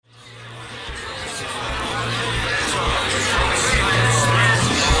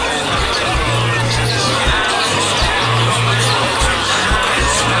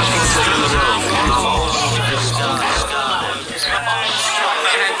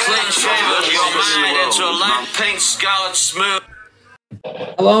clean shaven, your mind into a light pink scarlet smooth.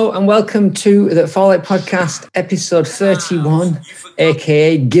 Hello and welcome to the F.A.L.L.O.U.T.P.O.D.C.A.S.T episode 31,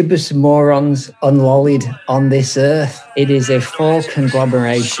 aka Gibbous Morons Unlollied on This Earth. It is a full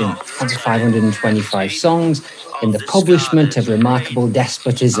conglomeration of 525 songs in the publishment of remarkable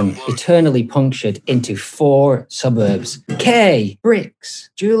despotism, eternally punctured into 4 suburbs: Kay,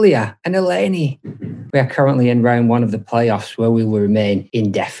 Bricks, Julia, and Eleni. We are currently in round 1 of the playoffs where we will remain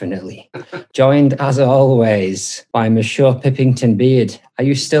indefinitely. Joined, as always, by Monsieur Pippington Beard. Are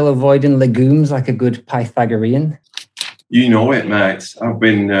you still avoiding legumes like a good Pythagorean? You know it, mate. I've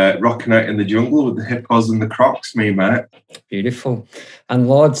been rocking out in the jungle with the hippos and the crocs, me, mate. Beautiful. And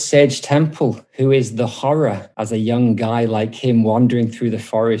Lord Sage Temple, who is the horror as a young guy like him wandering through the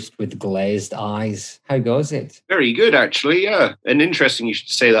forest with glazed eyes. How goes it? Very good, actually, yeah. And interesting you should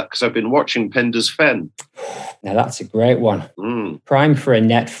say that because I've been watching Penda's Fen. Now, that's a great one. Prime for a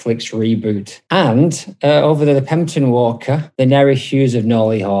Netflix reboot. And over the Pempton Walker, the Nerry Hughes of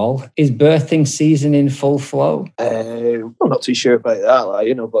Knowley Hall, is birthing season in full flow. I'm not too sure about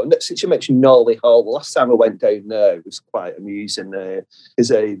that, but since you mentioned Knowley Hall, the last time I went down there, it was quite amusing.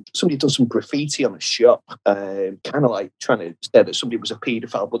 Somebody done some graffiti on a shop, kind of like trying to say that somebody was a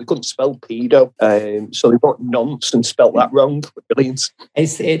paedophile, but they couldn't spell pedo, so they wrote nonce and spelt that wrong. Brilliant.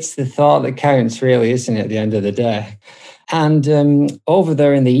 It's the thought that counts, really, isn't it, at the end of the day? And over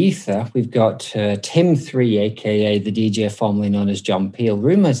there in the ether, we've got Tim 3, a.k.a. the DJ formerly known as John Peel.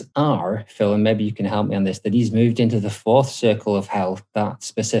 Rumours are, Phil, and maybe you can help me on this, that he's moved into the 4th circle of hell, that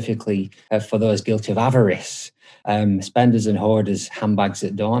specifically for those guilty of avarice. Spenders and hoarders, handbags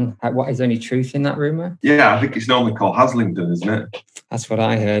at dawn. Is there any truth in that rumour? Yeah, I think it's normally called Haslington, isn't it? That's what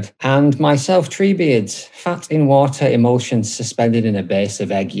I heard. And myself, Treebeards, fat in water, emulsions suspended in a base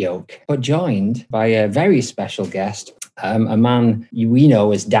of egg yolk, but joined by a very special guest, a man we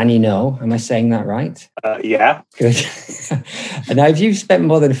know as Dannyno. Am I saying that right? Yeah. Good. And now, if you've spent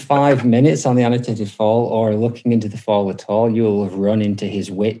more than 5 minutes on the annotated fall or looking into the fall at all, you will have run into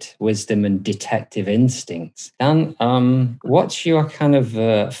his wit, wisdom, and detective instincts. Dan, what's your kind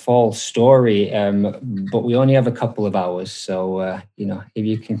of fall story? But we only have a couple of hours, so if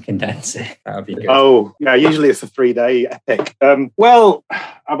you can condense it, that would be good. Oh, yeah. Usually it's a 3-day epic. Well,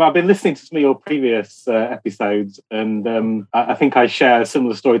 I've been listening to some of your previous episodes, and I think I share a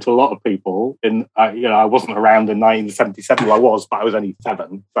similar story to a lot of people. I wasn't around in 1977. Well, I was, but I was only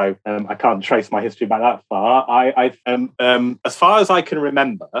 7, so I can't trace my history back that far. As far as I can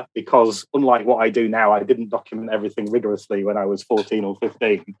remember, because unlike what I do now, I didn't document everything rigorously when I was 14 or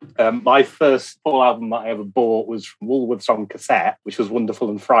 15. My first full album that I ever bought was from Woolworths on cassette, which was Wonderful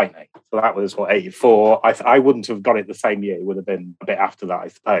and Frightening. So that was 84. I wouldn't have got it the same year. It would have been a bit after that, I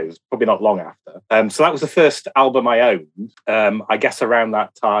suppose. Probably not long after. So that was the first album I owned. I guess around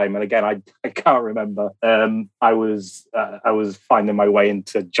that time, and again, I can't remember. I was finding my way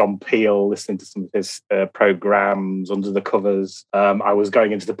into John Peel, listening to some of his programs, Under the Covers. I was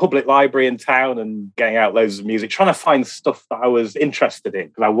going into the public library in town and getting out loads of music, trying to find stuff that I was interested in,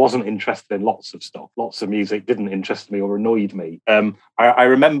 because I wasn't interested in lots of stuff. Lots of music didn't interest me or annoyed me. I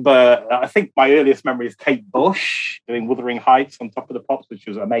remember, I think my earliest memory is Kate Bush doing Wuthering Heights on Top of the Pops, which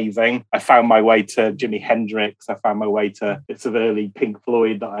was amazing. I found my way to Jimi Hendrix. I found my way to bits of early Pink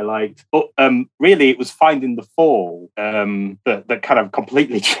Floyd that I liked. But really, it was finding the Fall that kind of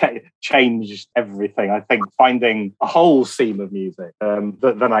completely changed everything. I think finding a whole seam of music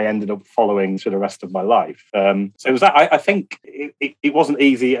that then I ended up following for the rest of my life. So it was that. I think it wasn't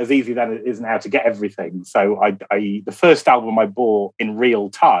as easy then it is now to get everything. So the first album I bought in real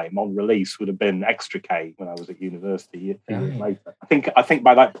time on release would have been Extricate when I was at university a few years later. I think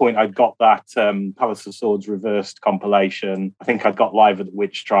by that point I'd got that Palace of Swords reversed compilation. I think I'd got Live at the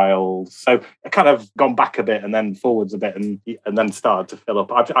Witch Trials. So I kind of gone back a bit and then forwards a bit and then started to fill up.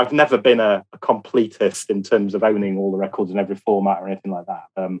 I've never been a completist in terms of owning all the records in every format or anything like that.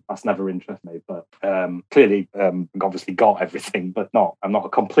 That's never interested me. But clearly, I've obviously got everything, but I'm not a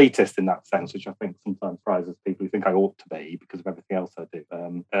completist in that sense, which I think sometimes surprises people who think I ought to be because of everything else I do.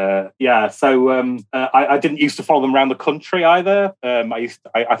 I didn't used to follow them around the country either.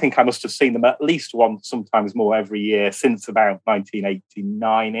 I think I must have seen them at least once, sometimes more every year since about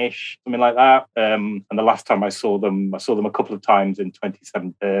 1989-ish, something like that. And the last time I saw them a couple of times in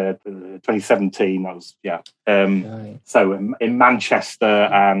 2017. That was So in Manchester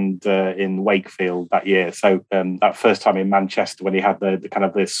and in Wakefield that year. So that first time in Manchester when he had the kind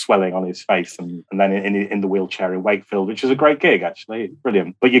of this swelling on his face, and then in the wheelchair in Wakefield, which was a great gig actually,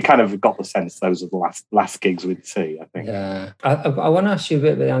 brilliant. But you kind of got the sense those are the last gigs we'd see, I think. Yeah, I want to ask you a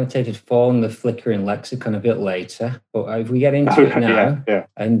bit about the annotated fall and the flickering lexicon a bit later. later, but if we get into it now,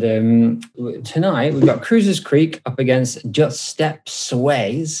 and tonight we've got Cruisers Creek up against Just Step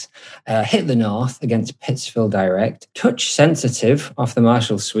Sways, Hit the North against Pittsville Direkt, Touch Sensitive off the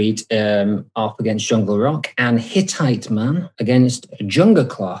Marshall Suite up against Jungle Rock, and Hittite Man against Junger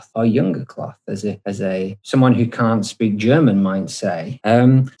Cloth, or Younger Cloth, as a someone who can't speak German might say.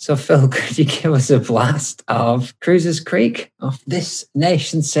 So Phil, could you give us a blast of Cruisers Creek off This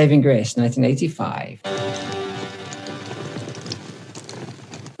Nation's Saving Grace, 1985?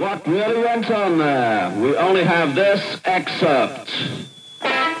 What really went on there? We only have this excerpt.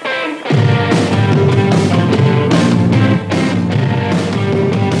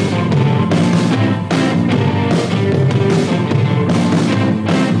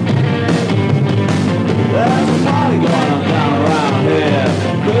 There's a party going on down around here.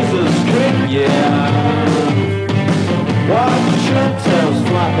 Cruisers Creek, yeah. Watch the shirt tails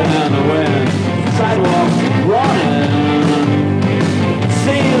flapping in the wind. Sidewalks running.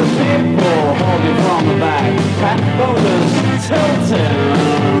 See the people holding from the back. Pat boulders tilting.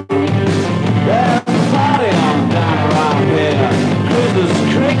 There's a party on down around here. Cruisers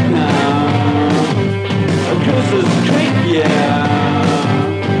Creek now. Cruisers Creek, yeah.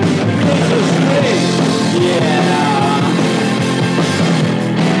 Cruisers Creek, yeah.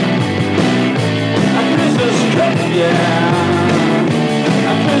 Cruisers Creek, yeah.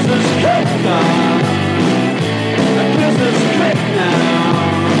 Cruisers Creek now. Cruisers Creek now.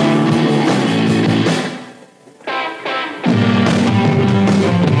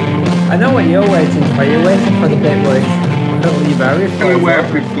 I know what you're waiting for. You're waiting for the bit where you're very Where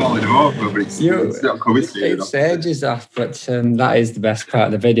we've fallen over, but it's not coming soon. It's edges off, but that is the best part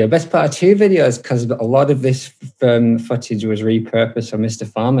of the video. Best part of two videos, because a lot of this footage was repurposed for Mr.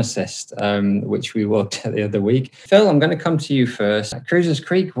 Pharmacist, which we looked at the other week. Phil, I'm going to come to you first. Cruisers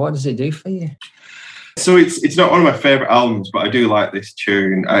Creek, what does it do for you? So it's not one of my favourite albums, but I do like this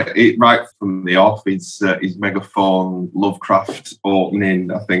tune. It right from the off, his Megaphone Lovecraft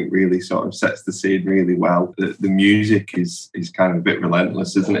opening, I think, really sort of sets the scene really well. The music is kind of a bit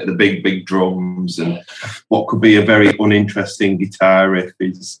relentless, isn't it? The big drums and what could be a very uninteresting guitar riff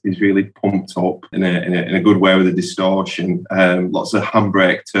is really pumped up in a good way with the distortion. Lots of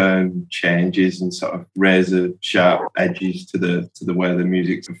handbrake turn changes and sort of razor sharp edges to the way the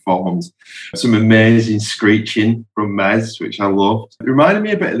music's performed. Some amazing screeching from Mez, which I loved. It reminded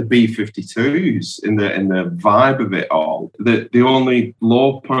me a bit of the B-52s in the vibe of it all. The only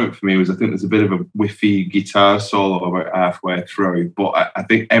low point for me was I think there's a bit of a whiffy guitar solo about halfway through, but I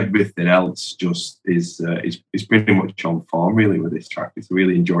think everything else just is pretty much on form really with this track. It's a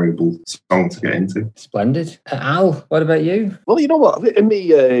really enjoyable song to get into. Splendid. Al, what about you? Well, you know what? In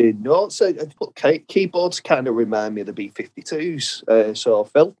me notes, I put keyboards kind of remind me of the B-52s. So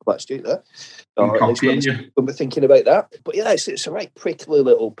Phil, let's do that. Or at least when we're thinking about that. But yeah, it's a right prickly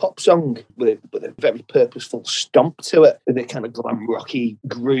little pop song with a very purposeful stomp to it, with a kind of glam rocky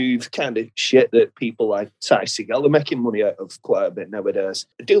groove kind of shit that people like Ty Segall are making money out of quite a bit nowadays.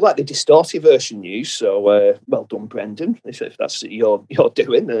 I do like the distorted version used, so well done, Brendan, if that's your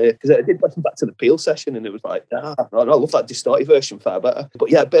doing. Because I did listen back to the Peel session and it was like, I love that distorted version far better.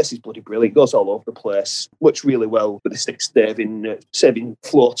 But yeah, bass is bloody brilliant, goes all over the place, works really well with the six saving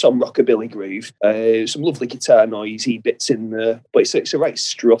float-on rockabilly groove. Some lovely guitar noisy bits in there, but it's a right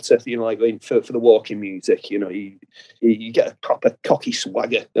strutter, like for the walking music. You get a proper cocky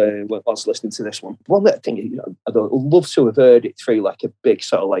swagger whilst listening to this one. One that thing, I'd love to have heard it through like a big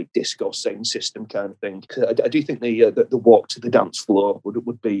sort of like disco sound system kind of thing. I do think the walk to the dance floor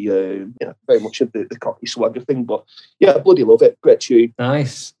would be very much of the cocky swagger thing. But yeah, I bloody love it. Great tune.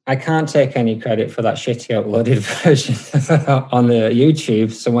 Nice. I can't take any credit for that shitty uploaded version on the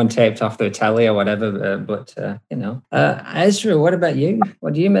YouTube. Someone taped off their telly or whatever, but Ezra, what about you?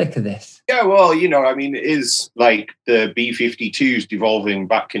 What do you make of this? Yeah, well, it is like the B-52s devolving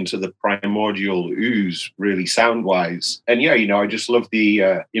back into the primordial ooze, really sound-wise. And yeah, I just love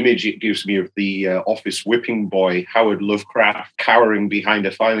the image it gives me of the office whipping boy, Howard Lovecraft, cowering behind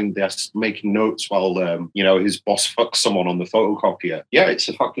a filing desk, making notes while, his boss fucks someone on the photocopier. Yeah, it's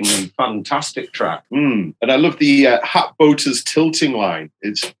a fucking fantastic track. And I love the Hat Boaters tilting line.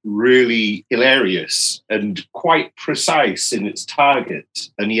 It's really hilarious and quite precise in its target,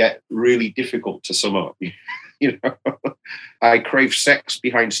 and yet really difficult to sum up. I crave sex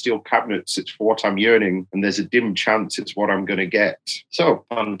behind steel cabinets. It's for what I'm yearning, and there's a dim chance it's what I'm going to get. So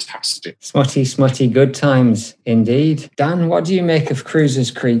fantastic. Smutty good times indeed. Dan, what do you make of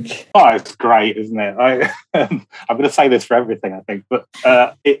Cruisers Creek? Oh, it's great, isn't it? I'm going to say this for everything, I think, but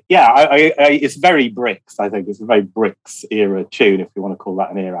it's very Bricks. I think it's a very Bricks era tune, if you want to call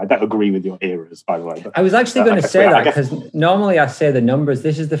that an era. I don't agree with your eras, by the way. But, I was actually going to say that because normally I say the numbers.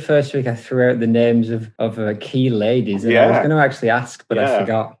 This is the first week I threw out the names of key ladies, and I was going to actually ask, but I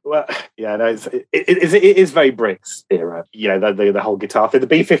forgot. Well, yeah, no, it is very Bricks era. You know, the whole guitar thing. The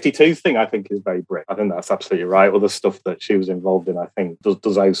B-52 thing, I think, is very Bricks. I think that's absolutely right. All the stuff that she was involved in, I think,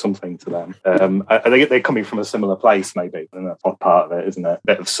 does owe something to them. I think they're coming from a similar place, maybe, and that's one part of it, isn't it? A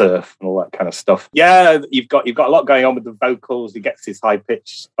bit of surf and all that kind of stuff. Yeah, you've got a lot going on with the vocals. He gets his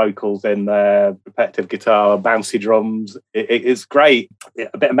high-pitched vocals in there, repetitive guitar, bouncy drums. It's great.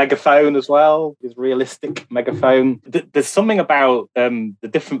 A bit of megaphone as well. His realistic megaphone. There's something about the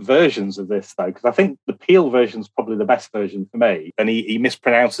different versions of this, though, because I think the Peel version is probably the best version for me. And he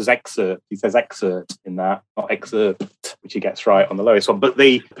mispronounces excerpt. He says excerpt in that, not excerpt, which he gets right on the lowest one. But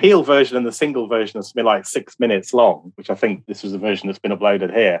the Peel version and the single version are something like 6 minutes long, which I think this was the version that's been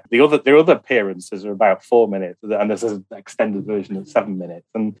uploaded here. Their other appearances are about 4 minutes, and there's an extended version of 7 minutes.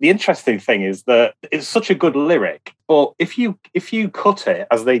 And the interesting thing is that it's such a good lyric, but if you cut it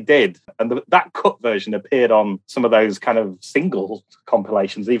as they did, and that cut version appeared on some of those kind of singles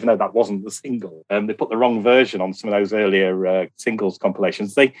compilations, even though that wasn't the single, they put the wrong version on some of those earlier singles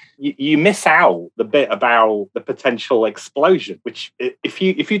compilations. You miss out the bit about the potential explosion, which if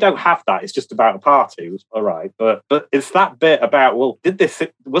you don't have that, it's just about a party. It was all right, but it's that bit about, well,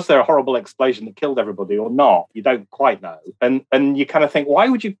 was there a horrible explosion that killed everybody or not? You don't quite know, and you kind of think, why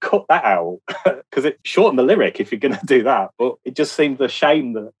would you cut that out? Because it shortened the lyric if you're going to do that. But it just seemed a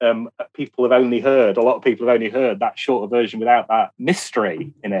shame that a lot of people have only heard that shorter version without that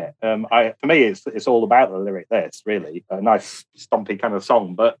mystery in it. For me, it's all about the lyric. This really a nice stompy kind of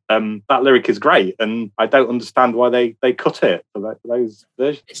song, but that lyric is great, and I don't understand why they cut it for those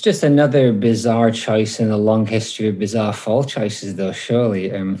versions. It's just another bizarre choice in a long history of bizarre fall choices, though. Surely,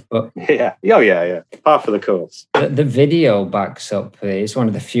 but yeah, par for the course. The video backs up. It's one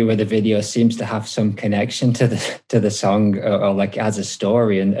of the few where the video seems to have some connection to the song, or like as a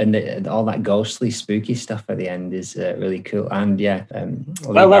story, and all that ghostly, spooky stuff at the end is really cool. And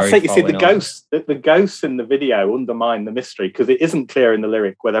well, that's it. You see, the ghosts in the video undermine the mystery because it isn't clear in the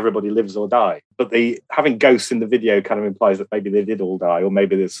lyric whether everybody lives or die. But having ghosts in the video kind of implies that maybe they did all die, or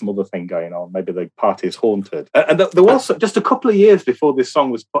maybe there's some other thing going on. Maybe the party is haunted. And there was just a couple of years before this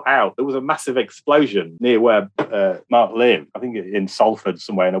song was put out, there was a massive explosion near where Mark lived. I think in Salford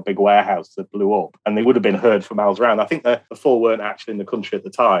somewhere, in a big warehouse that blew up, and they would have been heard for miles around. I think the Four weren't actually in the country at the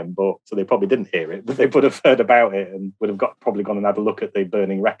time, so they probably didn't hear it, but they would have heard about it and would have probably gone and had a look at the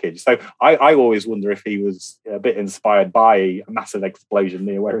burning wreckage. So I always wonder if he was a bit inspired by a massive explosion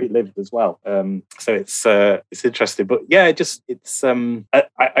near where he lived as well. So it's interesting, but yeah,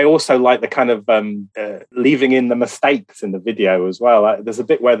 I also like the kind of leaving in the mistakes in the video as well. There's a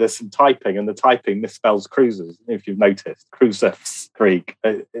bit where there's some typing, and the typing misspells cruisers. If you've noticed, Cruisers Creek.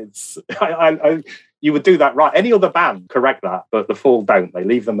 You would do that right. Any other band correct that, but the Fall don't. They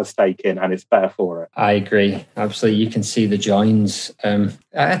leave the mistake in, and it's better for it. I agree. Absolutely. You can see the joins. I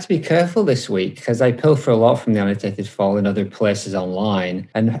had to be careful this week because I pilfer a lot from the Annotated Fall and other places online.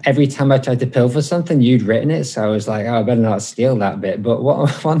 And every time I tried to pilfer something, you'd written it. So I was like, I better not steal that bit. But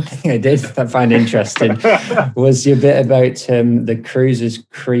one thing I did find interesting was your bit about the Cruisers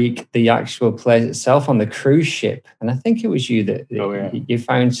Creek, the actual place itself on the cruise ship. And I think it was you that you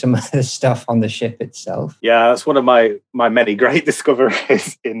found some of the stuff on the ship itself. Yeah, that's one of my many great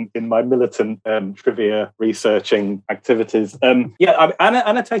discoveries in my militant trivia researching activities.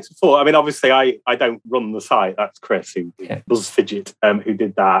 Annotated Fall. I mean, obviously, I don't run the site. That's Chris who does Fidget, who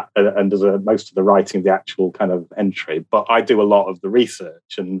did that and does most of the writing of the actual kind of entry. But I do a lot of the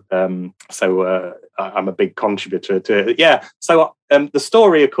research, and so I'm a big contributor to it. Yeah, so. The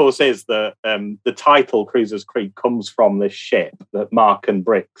story, of course, is that the title Cruisers Creek comes from this ship that Mark and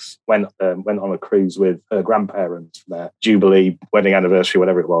Bricks went on a cruise with her grandparents for their Jubilee wedding anniversary,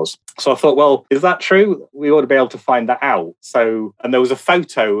 whatever it was. So I thought, well, is that true? We ought to be able to find that out. So, and there was a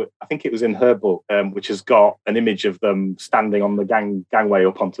photo, I think it was in her book, which has got an image of them standing on the gangway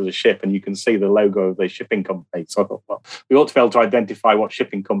up onto the ship, and you can see the logo of the shipping company. So I thought, well, we ought to be able to identify what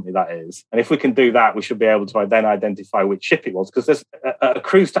shipping company that is. And if we can do that, that, we should be able to then identify which ship it was. Because there's a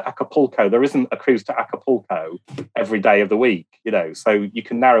cruise to Acapulco. There isn't a cruise to Acapulco every day of the week, so you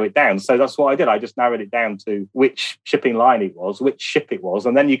can narrow it down. So that's what I did. I just narrowed it down to which shipping line it was, which ship it was,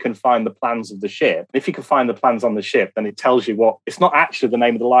 and then you can find the plans of the ship. And if you can find the plans on the ship, then it tells you what. It's not actually the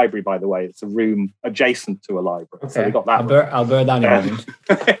name of the library, by the way. It's a room adjacent to a library. Okay. So we got that. I'll bear that in mind.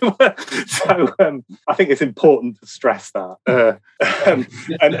 So I think it's important to stress that.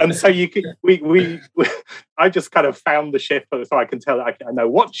 And so you can, I just kind of found the ship, so I can tell. I know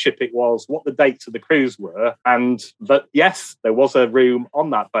what ship it was, what the dates of the cruise were, and that yes, there was a room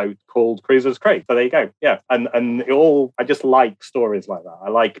on that boat called Cruiser's Creek. So there you go. Yeah, and it all. I just like stories like that. I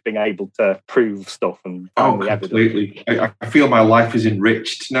like being able to prove stuff and find the evidence. Completely. I feel my life is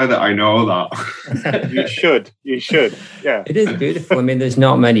enriched now that I know that. You should. Yeah, it is beautiful. I mean, there's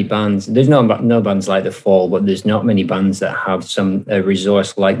not many bands. There's no bands like the F.A.L.L.O.U.T.P.O.D.C.A.S.T, but there's not many bands that have some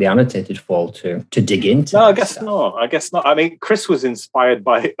resource like the annotated F.A.L.L.O.U.T.P.O.D.C.A.S.T to dig into. No, I guess not. I mean, Chris was inspired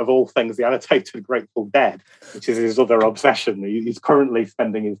by, of all things, the annotated Grateful Dead, which is his other obsession. He's currently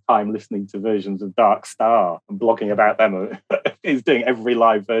spending his time listening to versions of Dark Star and blogging about them. He's doing every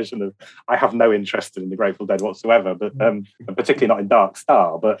live version of. I have no interest in the Grateful Dead whatsoever, but particularly not in Dark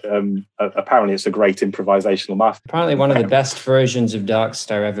Star. But apparently, it's a great improvisational master. Apparently, one of the best versions of Dark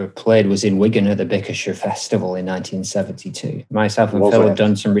Star ever played was in Wigan at the Bickersshire Festival in 1972. Myself and Phil have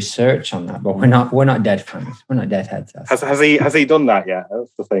done some research on that, but we're not Dead fans. We're not Deadheads. Has he done that yet?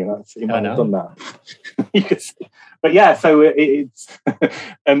 That's the thing. He might have done that. You can see. But yeah, so it's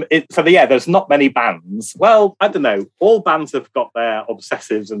there's not many bands. Well, I don't know. All bands have got their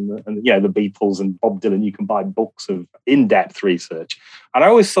obsessives, and the Beatles and Bob Dylan. You can buy books of in-depth research. And I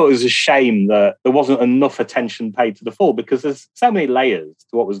always thought it was a shame that there wasn't enough attention paid to the Fall, because there's so many layers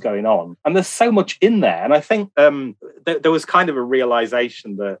to what was going on, and there's so much in there. And I think there was kind of a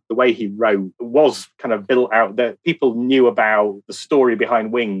realization that the way he wrote was kind of built out, that people knew about the story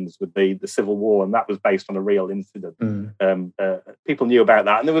behind Wings with the Civil War, and that was based on a real incident. People knew about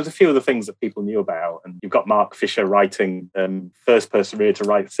that, and there was a few other things that people knew about. And you've got Mark Fisher writing, first person really to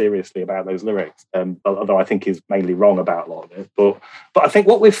write seriously about those lyrics, although I think he's mainly wrong about a lot of it. But I think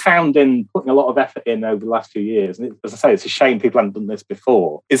what we've found in putting a lot of effort in over the last few years, and as I say, it's a shame people haven't done this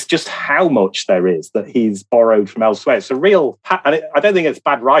before, is just how much there is that he's borrowed from elsewhere. It's a real, and I don't think it's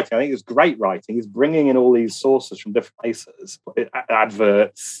bad writing. I think it's great writing. He's bringing in all these sources from different places,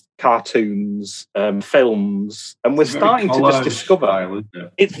 adverts, cartoons, films, and we're starting to just discover style,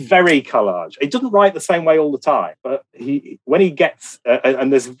 it's very collage. He doesn't write the same way all the time, but when he gets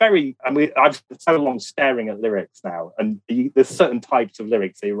and I've spent so long staring at lyrics now, and there's certain types of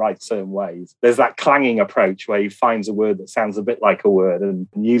lyrics he writes certain ways. There's that clanging approach where he finds a word that sounds a bit like a word and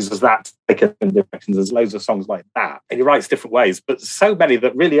uses that to take it in directions. There's loads of songs like that, and he writes different ways, but so many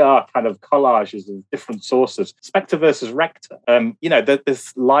that really are kind of collages of different sources. Spectre versus Rector,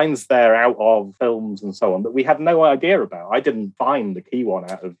 there's lines there out of films and so on that we had no idea about. I didn't find the key one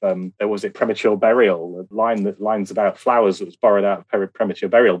out of was it Premature Burial, a line that lines about flowers that was borrowed out of Premature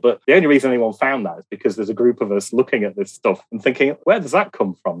Burial. But the only reason anyone found that is because there's a group of us looking at this stuff and thinking, where does that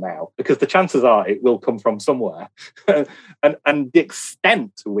come from now? Because the chances are it will come from somewhere. and the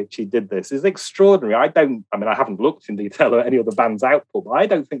extent to which he did this is extraordinary. I haven't looked in detail at any other band's output, but I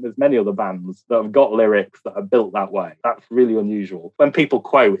don't think there's many other bands that have got lyrics that are built that way. That's really unusual. When people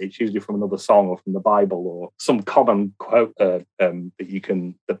quote, it's usually from another song or from the Bible or some common quote that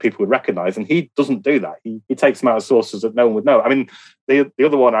people would recognize, and he doesn't do that. He takes them out of sources that no one would know. I mean, the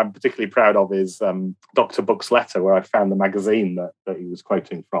other one I'm particularly proud of is Dr. Buck's letter, where I found the magazine that he was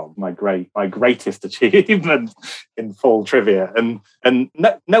quoting from. My greatest achievement in Fall trivia, and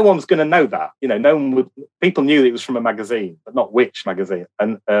no one's going to know that. No one would. People knew it was from a magazine, but not which magazine.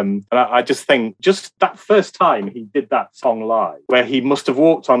 And I just think just that first time he did that song live, where he must have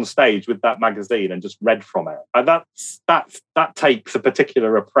walked on stage with that magazine and just read from it, and that takes a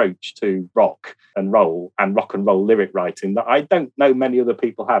particular approach to rock and roll lyric writing that I don't know many other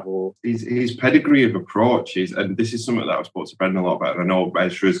people have. Or his pedigree of approach is, and this is something that I've spoken to Brendan a lot about, and I know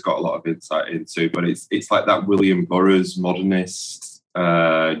Ezra's got a lot of insight into, but it's like that William Burroughs modernist,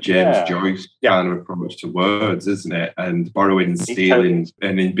 James Joyce kind of approach to words, isn't it? And borrowing and stealing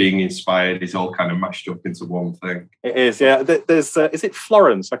and in being inspired is all kind of mashed up into one thing. It is, yeah. There's is it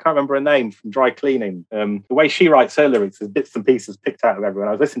Florence? I can't remember her name, from Dry Cleaning. The way she writes her lyrics is bits and pieces picked out of everyone.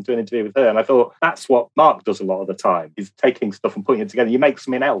 I was listening to an interview with her, and I thought that's what Mark does a lot of the time. He's taking stuff and putting it together. You make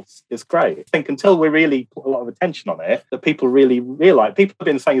something else. It's great. I think until we really put a lot of attention on it, that people really realise. People have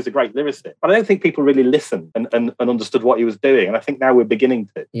been saying he's a great lyricist, but I don't think people really listened and understood what he was doing. And I think now we're beginning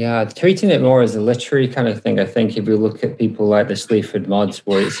to. Yeah, treating it more as a literary kind of thing. I think if you look at people like the Sleaford Mods,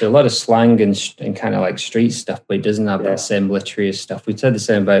 where it's a lot of slang and kind of like street stuff, but it doesn't have that same literary stuff. We said the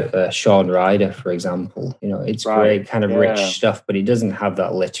same about Sean Ryder, for example. You know, it's great kind of rich stuff, but it doesn't have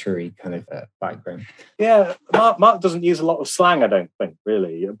that literary kind of background. Yeah, Mark doesn't use a lot of slang, I don't think,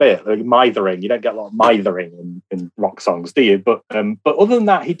 really. A bit like mithering. You don't get a lot of mithering in rock songs, do you? But other than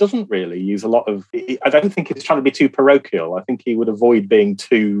that, he doesn't really use a lot of. I don't think he's trying to be too parochial. I think he would avoid being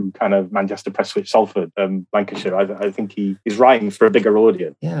too kind of Manchester, Prestwich, Salford, Lancashire. I think he's writing for a bigger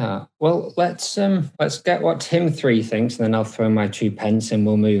audience. Yeah. Well, let's get what Tim 3 thinks, and then I'll throw my 2 pence and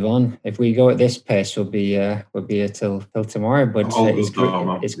we'll move on. If we go at this pace, we'll be here till tomorrow. But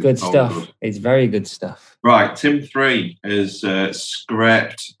it's good stuff. Good. It's very good stuff. Right, Tim 3 has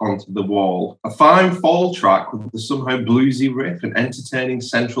scraped onto the wall a fine fall track with a somehow bluesy riff and entertaining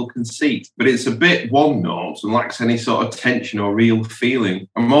central conceit, but it's a bit one note and lacks any sort of tension or real feeling.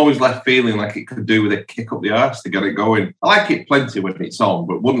 I'm always left feeling like it could do with a kick up the arse to get it going. I like it plenty when it's on,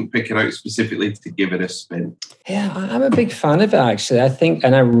 but wouldn't pick it out specifically to give it a spin. Yeah, I'm a big fan of it, actually. I think,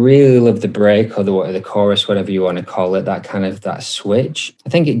 and I really love the break or the chorus, whatever you want to call it, that kind of that switch. I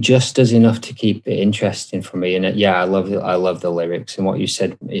think it just does enough to keep it interesting for me. And I love the lyrics and what you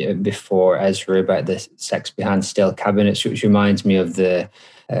said before, Ezra, about the sex behind steel cabinets, which reminds me of the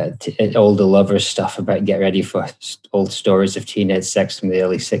older lovers stuff about get ready for old stories of teenage sex from the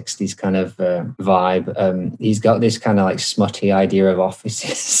early 60s kind of vibe. He's got this kind of like smutty idea of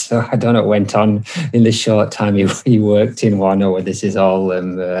offices. So I don't know what went on in the short time he worked in one, or this is all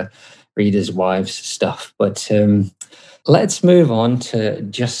readers' wives stuff. But let's move on to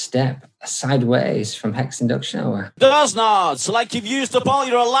Just Step Sideways from Hex Induction Hour. Does not, like you've used up all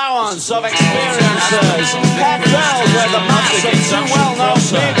your allowance of experiences. Cocktails where the mass of two well-known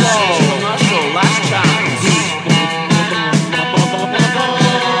people. Last chance.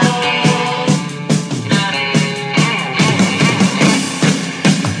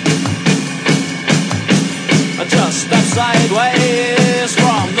 Just step sideways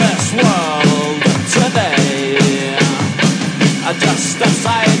from this world today. Just step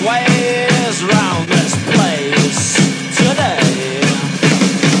sideways round this place today.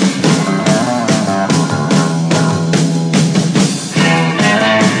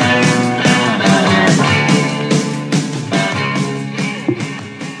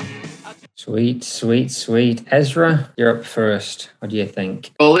 Sweet. Ezra, you're up first. What do you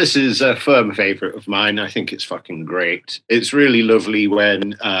think? Well, this is a firm favourite of mine. I think it's fucking great. It's really lovely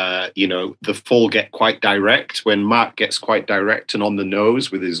when, the Fall get quite direct, when Mark gets quite direct and on the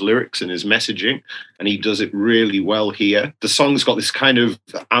nose with his lyrics and his messaging, and he does it really well here. The song's got this kind of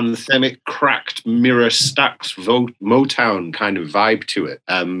anthemic, cracked, mirror stacks, Motown kind of vibe to it,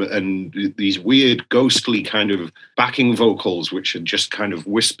 and these weird, ghostly kind of backing vocals, which are just kind of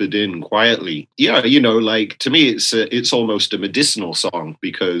whispered in quietly. Yeah, to me, it's almost a medicinal song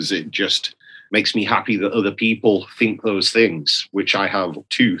because it just makes me happy that other people think those things, which I have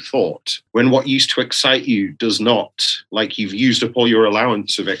too thought. When what used to excite you does not, like you've used up all your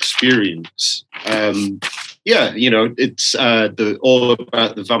allowance of experience. It's all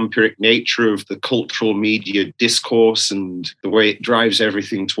about the vampiric nature of the cultural media discourse and the way it drives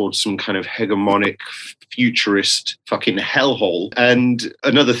everything towards some kind of hegemonic, futurist fucking hellhole. And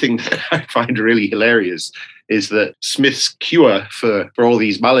another thing that I find really hilarious is that Smith's cure for all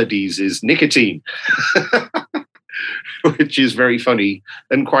these maladies is nicotine, which is very funny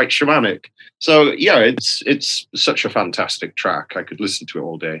and quite shamanic. So, yeah, it's such a fantastic track. I could listen to it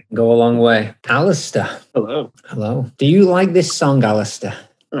all day. Go a long way. Alistair. Hello. Do you like this song, Alistair?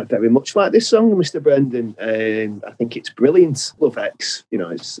 I very much like this song, Mr. Brendan. I think it's brilliant. Love X,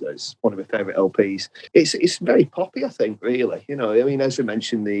 it's one of my favourite LPs. It's very poppy, I think, really. As we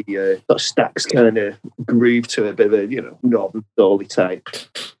mentioned, the sort of Stax kind of groove to a bit of a, Northern Soul-y type.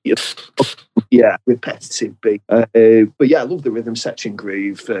 Yeah, repetitive beat. But yeah, I love the rhythm section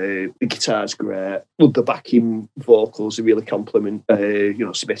groove. The guitar's great. Love the backing vocals. They really complement,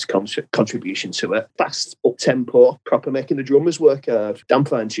 Smith's contribution to it. Fast, up-tempo, proper making the drummers work hard. Damn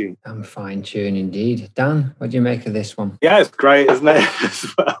fine tune. Damn fine tune indeed. Dan, what do you make of this one? Yeah, it's great, isn't it? As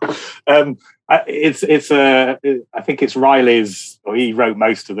well. I think it's Riley's, or he wrote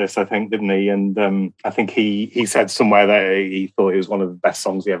most of this, I think, didn't he? And I think he said somewhere that he thought it was one of the best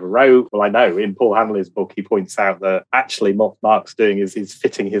songs he ever wrote. Well, I know in Paul Hanley's book, he points out that actually what Mark's doing is he's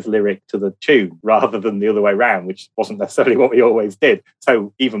fitting his lyric to the tune rather than the other way around, which wasn't necessarily what we always did.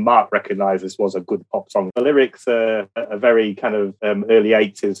 So even Mark recognised this was a good pop song. The lyrics are a very kind of early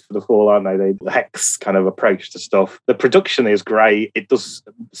 80s for the Fall, aren't they? The Hex kind of approach to stuff. The production is great. It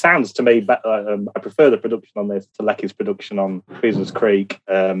sounds to me better I prefer the production on this to Lecky's production on Cruisers Creek.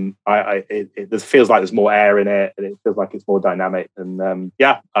 It feels like there's more air in it, and it feels like it's more dynamic. And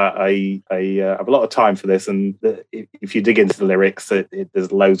I have a lot of time for this. And if you dig into the lyrics,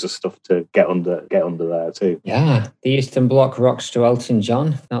 there's loads of stuff to get under there too. Yeah, the Eastern Bloc rocks to Elton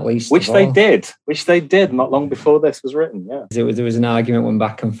John, not least. Which they did not long before this was written. Yeah, there was an argument went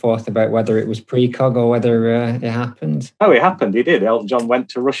back and forth about whether it was precog or whether it happened. Oh, it happened. He did. Elton John went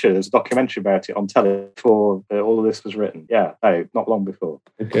to Russia. There's a documentary about it on telly before all of this was written. Yeah, no, not long before.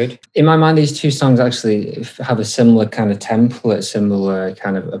 Good. In my mind, these two songs actually have a similar kind of template, similar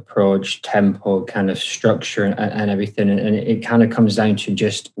kind of approach, tempo, kind of structure and everything. And it kind of comes down to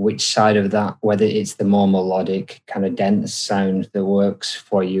just which side of that, whether it's the more melodic, kind of dense sound that works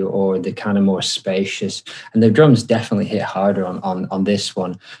for you or the kind of more spacious. And the drums definitely hit harder on this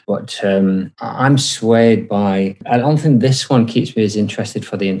one. But I'm swayed by, I don't think this one keeps me as interested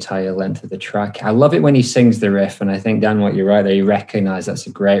for the entire length of the track. I love it when he sings the riff. And I think, Dan, what you're right there, you recognize that's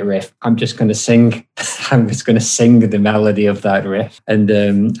a great riff. I'm just going to sing the melody of that riff. And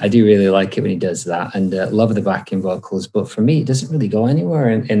I do really like it when he does that, and love the backing vocals. But for me, it doesn't really go anywhere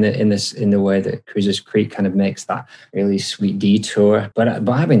in the way that Cruisers Creek kind of makes that really sweet detour. But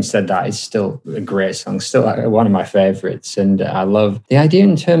having said that, it's still a great song, still one of my favorites. And I love the idea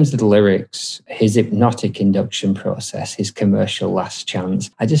in terms of the lyrics, his hypnotic induction process, his commercial last chance.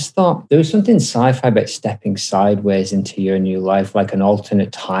 I just thought there was something sci-fi about stepping sideways into your new life, like an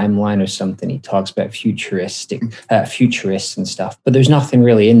alternate timeline or something. He talks about futurists and stuff, but there's nothing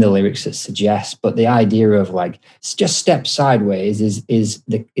really in the lyrics that suggests. But the idea of like just step sideways is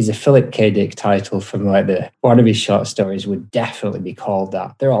a Philip K. Dick title from like one of his short stories would definitely be called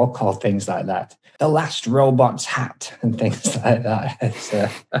that. They're all called things like that. The Last Robot's Hat and things like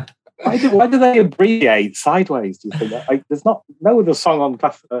that. Why do they abbreviate sideways? Do you think there's no other song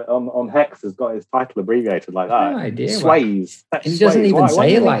on Hex has got his title abbreviated like that? No idea. Sways. He doesn't even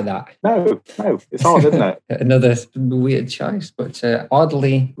say it like that. No, it's odd, isn't it? Another weird choice, but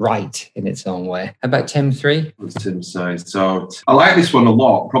oddly right in its own way. How about Tim 3? What's Tim say? So I like this one a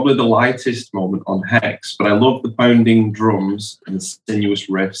lot. Probably the lightest moment on Hex, but I love the pounding drums and the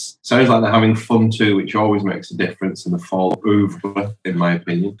sinuous riffs. Sounds like they're having fun too, which always makes a difference in the Fall oeuvre, in my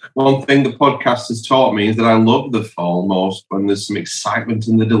opinion. One thing the podcast has taught me is that I love the Fall most when there's some excitement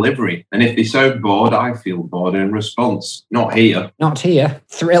in the delivery. And if they sound bored, I feel bored in response. Not here. Not here.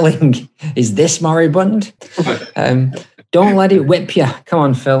 Thrilling. Is this moribund? Don't let it whip you. Come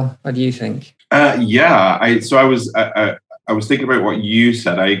on, Phil. What do you think? I was thinking about what you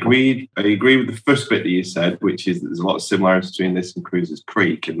said. I agree with the first bit that you said, which is that there's a lot of similarities between this and Cruisers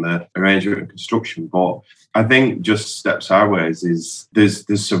Creek in the arrangement and construction. But I think Just Step Sideways is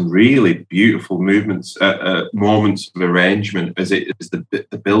there's some really beautiful moments of arrangement as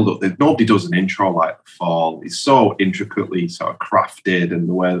the build up. Nobody does an intro like the Fall. It's so intricately sort of crafted, and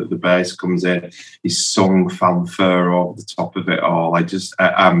the way that the bass comes in, is sung fanfare over the top of it all.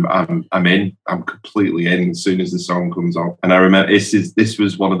 I'm in. I'm completely in as soon as the song comes on. And I remember this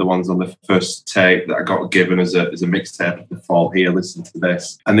was one of the ones on the first tape that I got given as a mixtape of the Fall. Here, listen to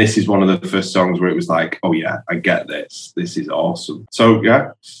this. And this is one of the first songs where it was like, oh yeah, I get this. This is awesome. So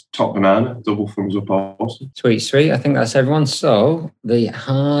yeah, top banana, double thumbs up, awesome. Sweet. I think that's everyone. So the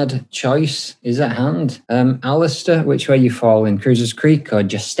hard choice is at hand. Alistair, which way you fall in, Cruisers Creek or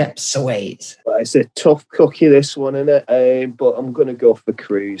Just Steps Away? Well, it's a tough cookie, this one, isn't it? But I'm going to go for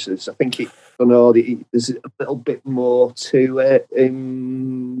Cruisers. I think there's a little bit more to it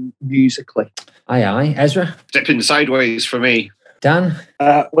musically. Aye. Ezra? Stepping sideways for me. Dan?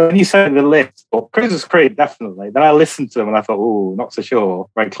 When you said the list, well, Cruisers Creek, definitely. Then I listened to them and I thought, oh, not so sure.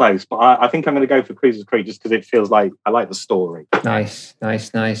 Very close. But I think I'm going to go for Cruisers Creek just because it feels like I like the story. Nice.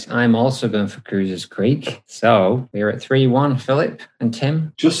 I'm also going for Cruisers Creek. So we're at 3-1, Philip and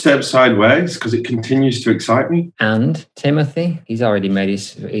Tim. Just Step Sideways because it continues to excite me. And Timothy, he's already made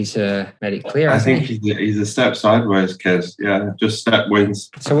it clear. I think he's a Step Sideways case. Yeah, Just Step wins.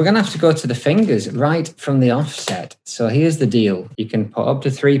 So we're going to have to go to the fingers right from the offset. So here's the deal. You can put up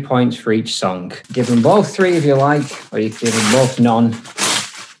to 3 points for each song. Give them both 3 if you like, or you can give them both none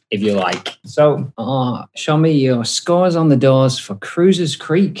if you like. So show me your scores on the doors for Cruisers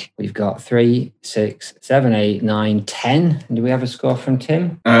Creek. We've got 3, 6, 7, 8, 9, 10. And do we have a score from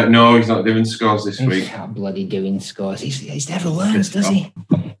Tim? No, he's not doing scores this week. He's not bloody doing scores. He's never learns, does he?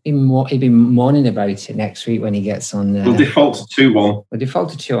 He'd be moaning about it next week when he gets on. We'll default to 2-1. We'll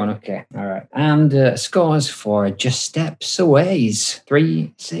default to 2-1, okay. All right. And scores for Just Steps Aways.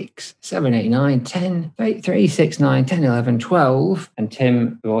 3, 6, 7, 8, 9, 10. 8, 3, 6, 9, 10, 11, 12. And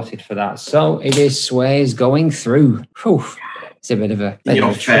Tim voted for that. So it is Sways going through. Whew. It's a bit of a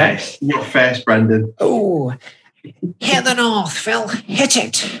your face, Brendan. Oh, hit the north, Phil. Hit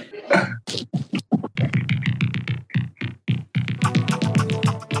it.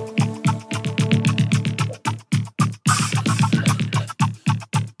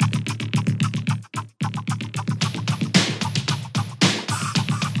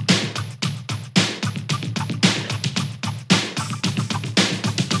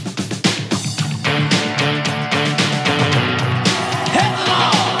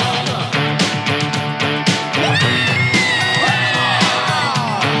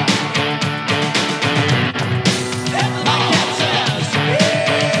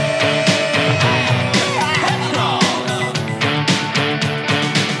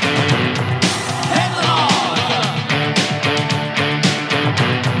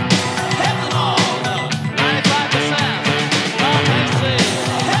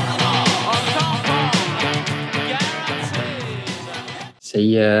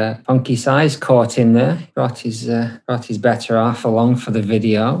 Funky Size caught in there, brought his better half along for the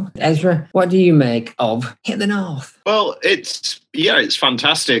video. Ezra, what do you make of Hit the North? Well, it's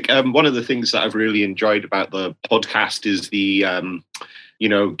fantastic. One of the things that I've really enjoyed about the podcast is the,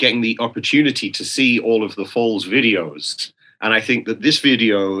 getting the opportunity to see all of the F.A.L.L.O.U.T.P.O.D.C.A.S.T videos. And I think that this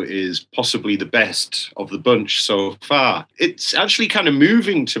video is possibly the best of the bunch so far. It's actually kind of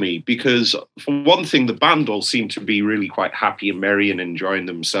moving to me because, for one thing, the band all seem to be really quite happy and merry and enjoying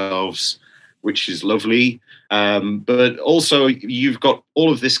themselves, which is lovely. But also, you've got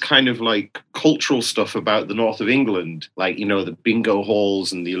all of this kind of like cultural stuff about the north of England, like, the bingo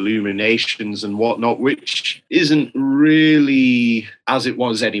halls and the illuminations and whatnot, which isn't really as it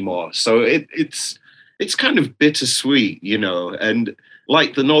was anymore. So it's kind of bittersweet, and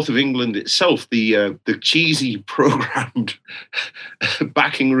like the north of England itself, the cheesy programmed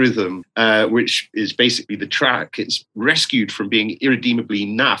backing rhythm, which is basically the track, it's rescued from being irredeemably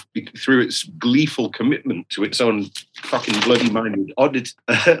naff through its gleeful commitment to its own fucking bloody-minded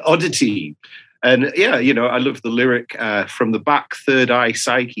oddity. And yeah, I love the lyric, from the back third eye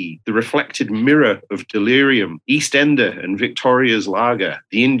psyche, the reflected mirror of delirium, Eastender and Victoria's lager,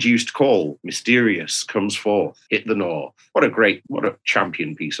 the induced call, mysterious, comes forth, hit the north. What a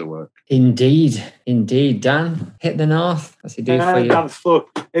champion piece of work. Indeed. Dan, Hit the North. What's he do for you? Dance floor.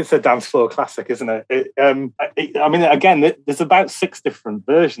 It's a dance floor classic, isn't it? I mean, again, there's about 6 different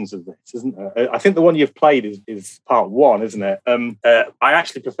versions of this, isn't there? I think the one you've played is part 1, isn't it? I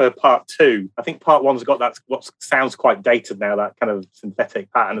actually prefer part 2. I think part 1's got that what sounds quite dated now. That kind of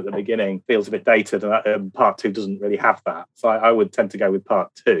synthetic pattern at the beginning feels a bit dated, and part 2 doesn't really have that. So I would tend to go with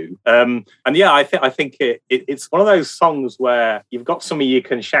part 2. And yeah, I think it's one of those songs where you've got something you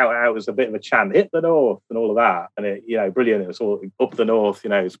can shout out as a bit of a chant, hit the north and all of that, and it, brilliant. It's all up the north,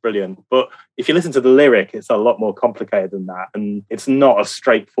 it's brilliant. But if you listen to the lyric, it's a lot more complicated than that, and it's not a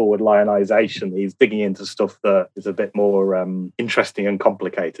straightforward lionization. He's digging into stuff that is a bit more interesting and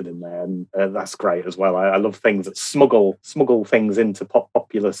complicated in there, and that's great as well. I love things that smuggle things into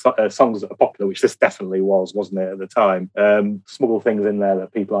popular songs that are popular, which this definitely wasn't it at the time? Smuggle things in there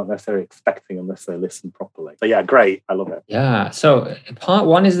that people aren't necessarily expecting unless they listen properly. So yeah, great. I love it. Yeah. So part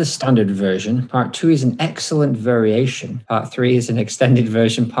 1 is the standard version. Part 2 is an excellent variation. Part 3 is an extended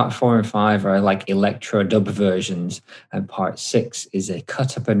version. Part 4 and 5 are like electro dub versions, and part 6 is a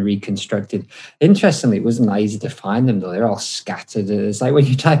cut up and reconstructed. Interestingly, it wasn't easy to find them though. They're all scattered. It's like when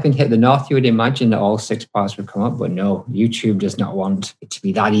you type in Hit the North, you would imagine that all 6 parts would come up, but no, YouTube does not want it to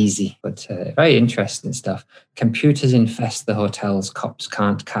be that easy. But very interesting stuff. Computers infest the hotels. Cops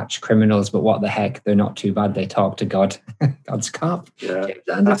can't catch criminals, but what the heck? They're not too bad. They talk to God. God's cop. Yeah,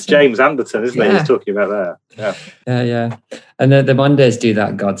 that's James Anderton, isn't it? He's talking about that. Yeah. And the Mondays do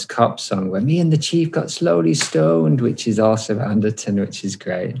that God's Cop song where me and the chief got slowly stoned, which is also Anderton, which is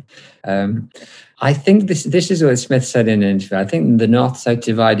great. I think this is what Smith said in an interview. I think the North-South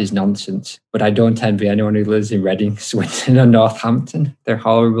divide is nonsense, but I don't envy anyone who lives in Reading, Swinton or Northampton. They're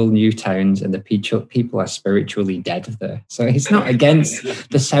horrible new towns and the people are spiritually dead there. So it's not against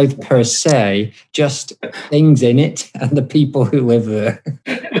the South per se, just things in it and the people who live there.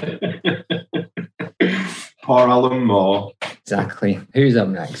 Poor Alan Moore. Exactly. Who's up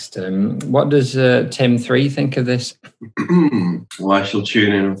next? What does Tim 3 think of this? Well, I shall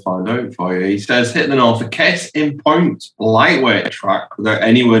tune in and find out for you. He says, hit the north, a case in point, lightweight track without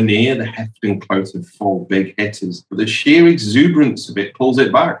anywhere near the heft and clout of 4 big hitters. But the sheer exuberance of it pulls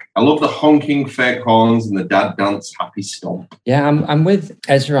it back. I love the honking fake horns and the dad dance happy stomp. Yeah, I'm with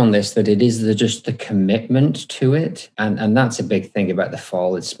Ezra on this, that it is just the commitment to it. And that's a big thing about the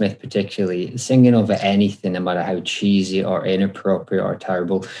F.A.L.L.O.U.T.P.O.D.C.A.S.T, Smith particularly, singing over anything, no matter how cheesy or inappropriate or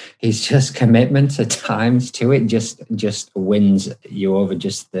terrible. His just commitment at times to it just wins you over.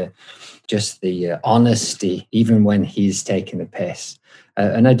 Just the honesty, even when he's taking the piss.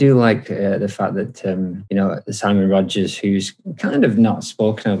 And I do like the fact that, Simon Rogers, who's kind of not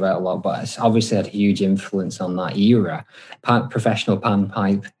spoken about a lot, but has obviously had a huge influence on that era, professional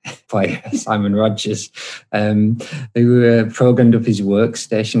panpipe player Simon Rogers, who programmed up his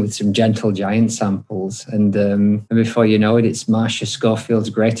workstation with some Gentle Giant samples. And before you know it, it's Marcia Schofield's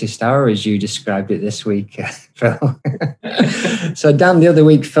greatest hour, as you described it this week, Phil. So Dan, the other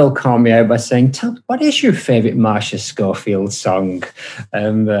week, Phil called me out by saying, what is your favourite Marcia Schofield song?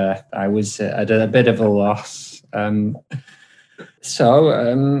 I was at a bit of a loss.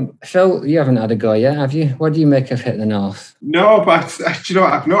 So, Phil, you haven't had a go yet, have you? What do you make of Hit the North? No, but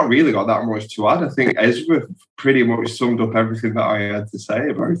I've not really got that much to add. I think Ezra pretty much summed up everything that I had to say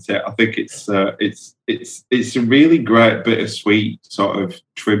about it. I think it's a really great bittersweet sort of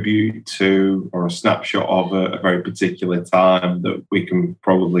tribute to, or a snapshot of a very particular time that we can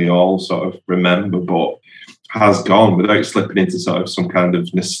probably all sort of remember, but has gone without slipping into sort of some kind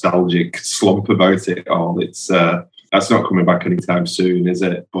of nostalgic slump about it all. That's not coming back anytime soon, is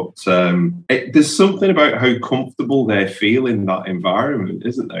it? But there's something about how comfortable they feel in that environment,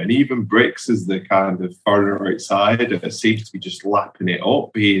 isn't there? And even Bricks, as the kind of foreigner outsider, seems to be just lapping it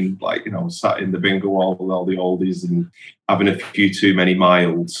up, being like, sat in the bingo hall with all the oldies and having a few too many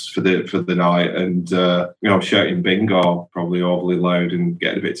milds for the night, and shouting bingo probably overly loud and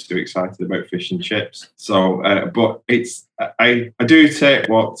getting a bit too excited about fish and chips. So, but I do take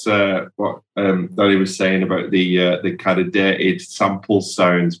what Danny was saying about the kind of dated sample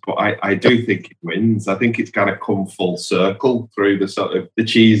sounds, but I do think it wins. I think it's kind of come full circle through the sort of the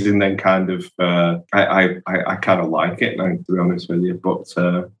cheese, and then kind of I kind of like it now, to be honest with you. But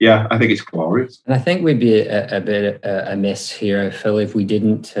I think it's glorious. And I think we'd be a bit amiss here, Phil, if we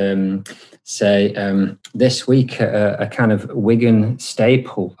didn't say this week a kind of Wigan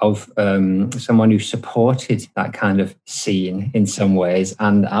staple of someone who supported that kind of scene in some ways,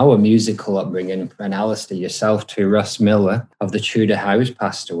 and our musical upbringing. And Alistair, yourself too, Russ Miller of the Tudor House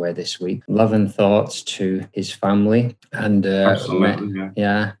passed away this week. Love and thoughts to his family. And absolutely,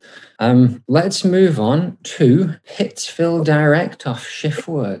 yeah. Let's move on to Pittsville Direkt off shift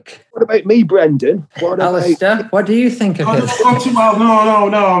work. What about me, Brendan? Alistair, what do you think of it? Don't go to Al.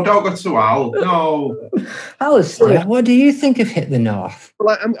 No, don't go to Al. No. Alistair, what do you think of Hit the North?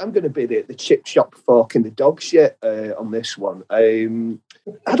 Well, I'm going to be the chip shop fork in the dog shit on this one. I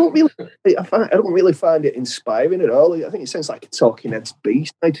don't really find it inspiring at all. I think it sounds like a Talking Heads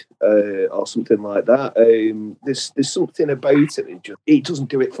B-side or something like that. There's something about it. It doesn't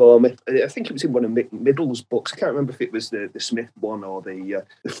do it for me. I think it was in one of Mick Middle's books. I can't remember if it was the Smith one or the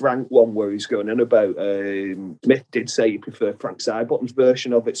Frank one where he's going on about. Smith did say he preferred Frank Sidebottom's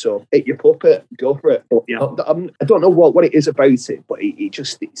version of it, so hit your puppet, go for it. But yeah, I don't know what it is about it, but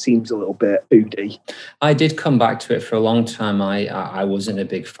it seems a little bit 2D. I did come back to it for a long time. I wasn't a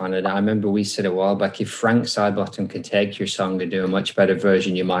big fan of that. I remember we said a while back, if Frank Sidebottom can take your song and do a much better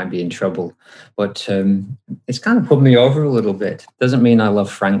version, you might be in trouble. But it's kind of put me over a little bit. Doesn't mean I love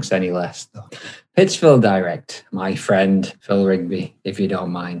Frank's any less, though. Pittsville Direkt, my friend Phil Rigby, if you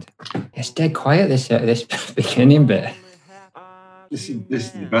don't mind. It's dead quiet this beginning bit. This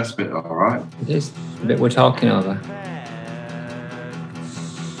is the best bit, all right. It is the bit we're talking over.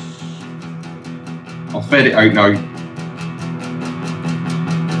 I'll fade it out now.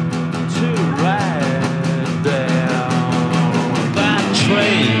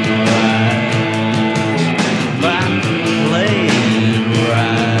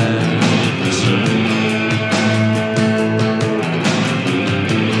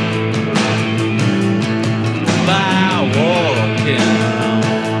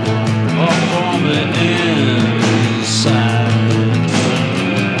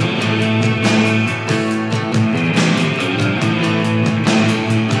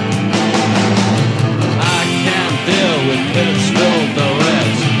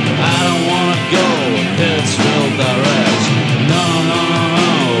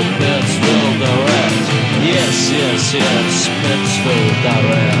 Yes, Pittsville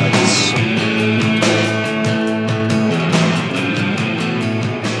Direkt.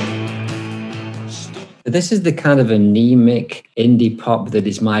 This is the kind of anemic indie pop that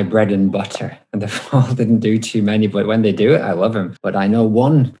is my bread and butter. And the F.A.L.L.O.U.T.P.O.D.C.A.S.T didn't do too many, but when they do it, I love them. But I know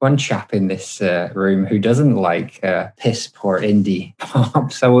one chap in this room who doesn't like piss poor indie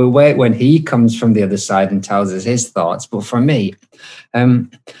pop. So we'll wait when he comes from the other side and tells us his thoughts. But for me,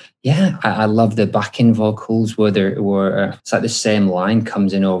 Yeah, I love the backing vocals where it's like the same line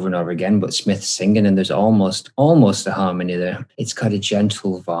comes in over and over again, but Smith's singing and there's almost a harmony there. It's got a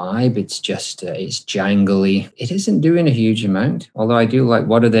gentle vibe. It's just, it's jangly. It isn't doing a huge amount, although I do like,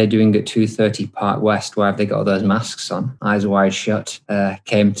 what are they doing at 230 Park West? Why have they got those masks on? Eyes Wide Shut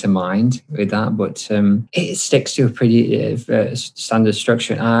came to mind with that, but it sticks to a pretty standard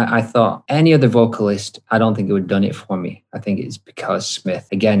structure. I thought any other vocalist, I don't think it would have done it for me. I think it's because Smith,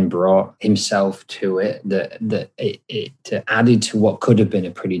 again, brought himself to it that it added to what could have been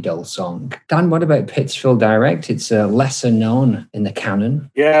a pretty dull song. Dan, what about Pittsville Direkt? It's lesser known in the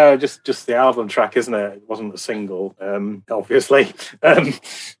canon. Yeah, just the album track, isn't it? It wasn't a single, obviously.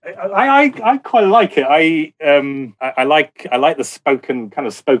 I quite like it. I like the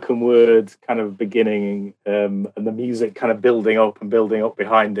spoken word kind of beginning, and the music kind of building up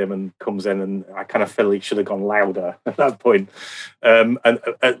behind him, and comes in, and I kind of feel he should have gone louder at that point.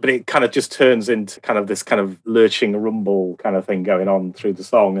 But it kind of just turns into kind of this kind of lurching rumble kind of thing going on through the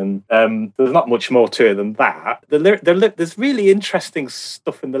song, and there's not much more to it than that. There's really interesting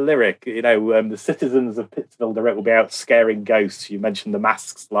stuff in the lyric. You know, the citizens of Pittsville Direkt will be out scaring ghosts. You mentioned the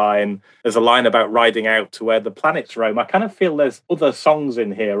masks line. There's a line about riding out to where the planets roam. I kind of feel there's other songs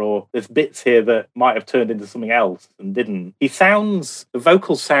in here, or there's bits here that might have turned into something else and didn't. The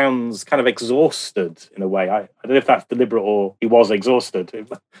vocal sounds kind of exhausted in a way. I don't know if that's deliberate or he was exhausted.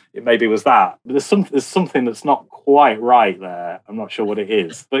 It maybe was that. But there's something that's not quite right there. I'm not sure what it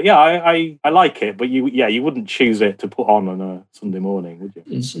is. But yeah, I like it. But you wouldn't choose it to put on a Sunday morning, would you?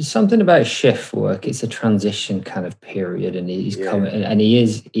 It's something about shift work. It's a transition kind of period, and he's coming, and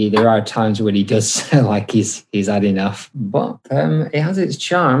there are times when he does sound like he's had enough. But it has its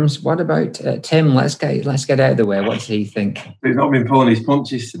charms. What about Tim? Let's get out of the way. What does he think? He's not been pulling his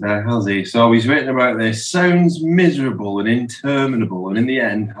punches today, has he? So he's written about this. Sounds miserable and interminable, and in the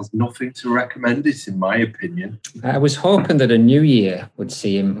end has nothing to recommend it, in my opinion. I was hoping that a new year would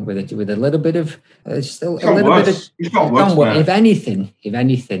see him with a little bit of He's got worse. If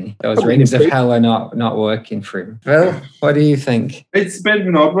anything, those rings of hell are not working for him. Phil, what do you think? It's a bit of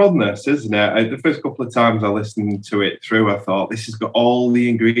an odd one, this, isn't it? The first couple of times I listened to it through, I thought this has got all the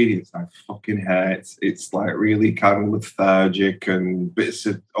ingredients I fucking hate. It's like really kind of lethargic and bits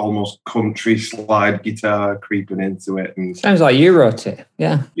of almost country slide guitar creeping into it. And sounds like you wrote it.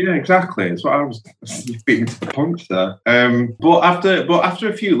 Yeah. Yeah, exactly. It's what I was beating to the punch there. But after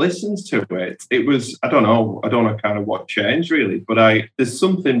a few listens to it, it was, I don't know kind of what changed really, but there's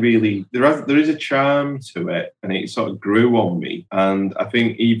something really, there is a charm to it, and it sort of grew on me. And I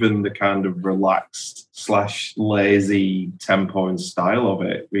think even the kind of relaxed / lazy tempo and style of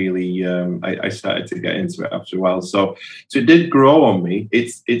it really, I started to get into it after a while. So it did grow on me.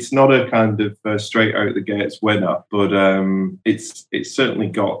 It's not a kind of straight out the gates winner, but it's certainly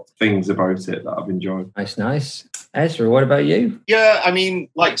got things about it that I've enjoyed. Nice. Ezra, what about you? Yeah, I mean,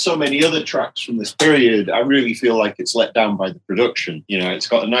 like so many other tracks from this period, I really feel like it's let down by the production. You know, it's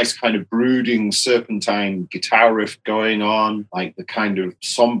got a nice kind of brooding serpentine guitar riff going on, like the kind of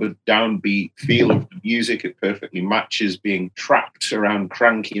somber downbeat feel of the music. It perfectly matches being trapped around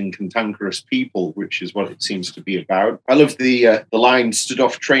cranky and cantankerous people, which is what it seems to be about. I love the line, stood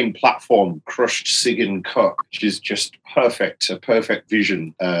off train platform, crushed cig and cut, which is just a perfect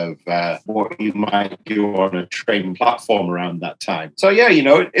vision of what you might do on a train platform around that time. So yeah, you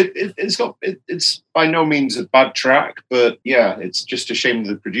know, it's by no means a bad track, but yeah, it's just a shame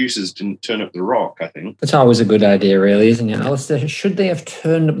the producers didn't turn up the rock, I think. That's always a good idea, really, isn't it, Alistair? Should they have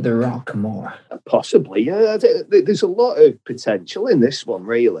turned up the rock more? Possibly, yeah. There's a lot of potential in this one,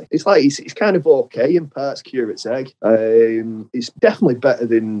 really. It's like it's kind of okay in parts, Curate's Egg. It's definitely better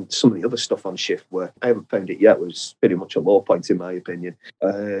than some of the other stuff on Shift Work. I haven't found it yet. It was pretty much a low point in my opinion.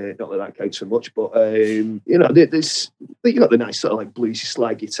 Not that counts for much, but you know, you got the nice sort of like bluesy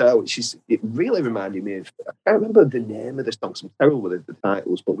slide guitar, it really reminded me of, I can't remember the name of the song, I'm terrible with the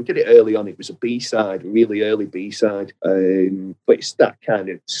titles, but we did it early on. It was a B-side, a really early B-side, but it's that kind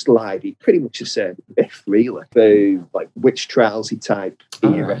of slidey, pretty much the same riff, really, like Witch Trialsy type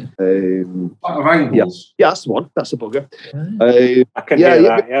era. Of Angles. Yeah, that's the one. That's a bugger. I can hear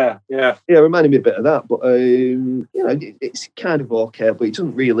that. Yeah, reminded me a bit of that, but you know, it's kind of okay, but it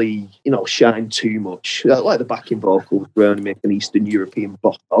doesn't really, you know, shine too much. Like the backing vocals were only making Eastern European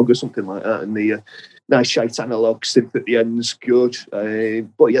bog or something like that, and the nice shite analog synth at the end's good.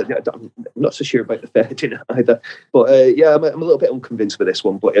 But yeah, I'm not so sure about the fading either. But yeah, I'm a little bit unconvinced with this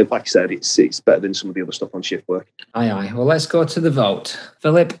one. But like I said, it's better than some of the other stuff on Shift Work. Aye. Well, let's go to the vote.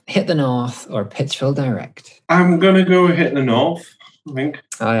 Philip, Hit the North or Pittsville Direkt? I'm going to go Hit the North. I think.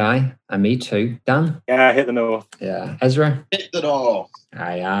 Aye. And me too. Dan? Yeah, Hit the North. Yeah. Ezra? Hit the North.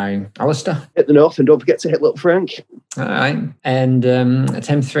 Aye. Alistair? Hit the North, and don't forget to hit Little Frank. All right. And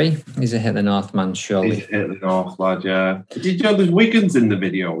Tim 3, he's a Hit the North man, surely. He's Hit the North, lad, yeah. Did you know there's Wiggins in the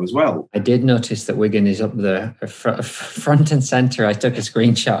video as well? I did notice that Wigan is up there, front and centre. I took a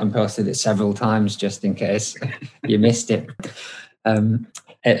screenshot and posted it several times just in case you missed it.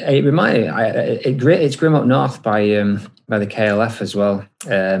 It reminded me, it's Grim Up North by the KLF as well.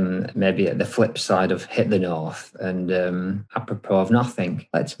 Maybe at the flip side of Hit the North. And apropos of nothing,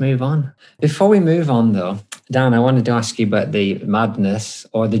 let's move on. Before we move on, though, Dan, I wanted to ask you about the madness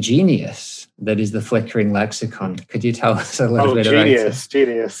or the genius that is the flickering lexicon. Could you tell us a little bit about it?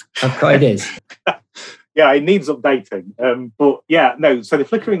 Genius. Of course it is. Yeah, it needs updating. But yeah, no, so the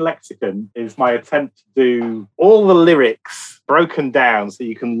flickering lexicon is my attempt to do all the lyrics broken down so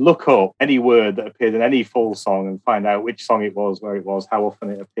you can look up any word that appeared in any Fall song and find out which song it was, where it was, how often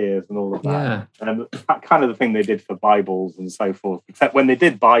it appears, and all of that. Yeah. And that kind of the thing they did for Bibles and so forth. Except when they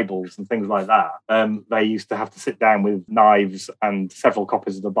did Bibles and things like that, they used to have to sit down with knives and several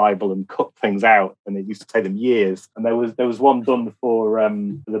copies of the Bible and cut things out, and it used to take them years. And there was one done for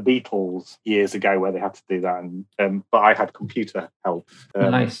the Beatles years ago where they had to do that, and but I had computer help.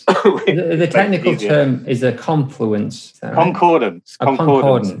 Nice. The technical term is a confluence. Concordance.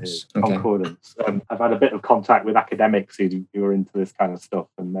 Concordance. Okay. Concordance. I've had a bit of contact with academics who are into this kind of stuff,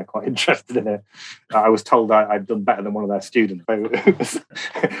 and they're quite interested in it. I was told I'd done better than one of their students.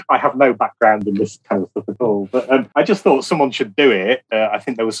 I have no background in this kind of stuff at all, but I just thought someone should do it. I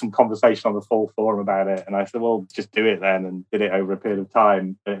think there was some conversation on the Fall forum about it, and I said, well, just do it then, and did it over a period of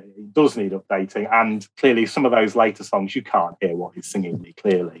time. It does need updating, and clearly some of those later songs you can't hear what he's singing really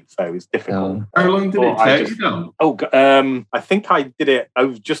clearly, so it's difficult. How long did it take you down? I think I did it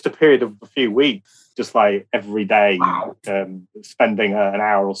over just a period of a few weeks, just like every day. Wow. Spending an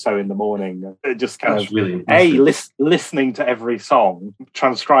hour or so in the morning, just kind That's of really listening to every song,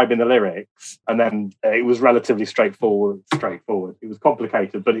 transcribing the lyrics, and then it was relatively straightforward. It was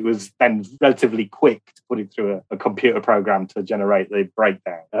complicated, but it was then relatively quick to put it through a computer program to generate the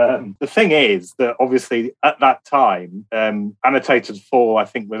breakdown. The thing is that obviously at that time, Annotated Fall, I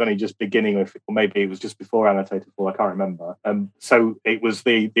think, was only just beginning with, or maybe it was just before Annotated Fall, I can't remember. So it was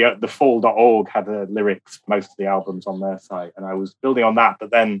the F.A.L.L.O.U.T.P.O.D.C.A.S.T had the lyrics for most of the albums on their site, and I was building on that,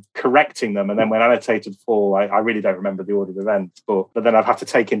 but then correcting them. And then when Annotated Fall, I really don't remember the order of events, but then I've had to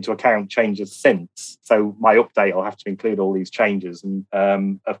take into account changes since. So my update will have to include all these changes.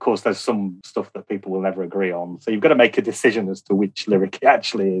 And of course, there's some stuff that people will never agree on. So you've got to make a decision as to which lyric it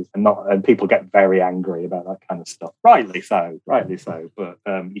actually is, and people get very angry about that kind of stuff. Rightly so. But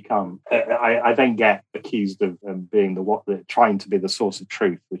you can't. I then get accused of being trying to be the source of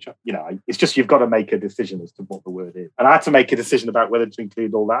truth, which, it's just you've got to make a decision as to what the word is. And I had to make a decision about whether to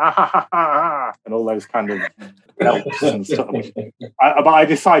include all that and all those kind of helps and stuff. But I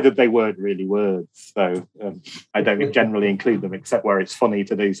decided they weren't really words, so I don't generally include them except where it's funny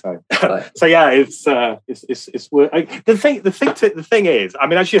to do so. So yeah, it's the thing is, I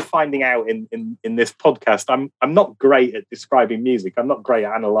mean, as you're finding out in this podcast, I'm not great at describing music. I'm not great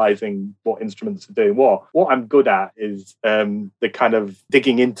at analysing what instruments are doing what. What I'm good at is the kind of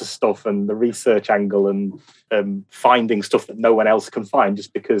digging into stuff and the research angle and finding stuff that no one else can find,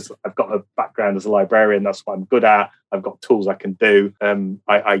 just because I've got a background as a librarian. That's what I'm good at. I've got tools I can do.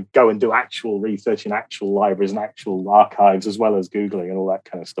 I go and do actual research in actual libraries and actual archives, as well as Googling and all that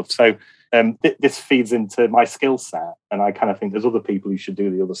kind of stuff. So this feeds into my skill set, and I kind of think there's other people who should do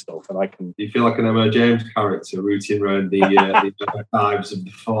the other stuff, and I can. You feel like an Emma James character rooting around the archives of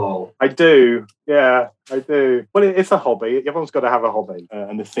the Fall. I do, yeah, I do. Well, it's a hobby. Everyone's got to have a hobby,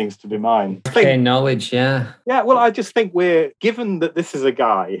 and this seems to be mine. Knowledge, yeah. Yeah, well, I just think given that this is a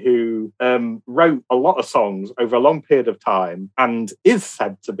guy who wrote a lot of songs over a long period of time and is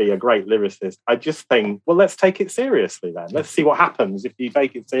said to be a great lyricist, I just think, well, let's take it seriously then. Let's see what happens if you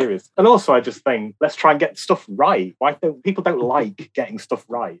take it serious. And also, I just think, let's try and get stuff right. People don't like getting stuff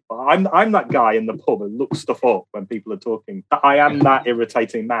right. But I'm that guy in the pub who looks stuff up when people are talking. I am that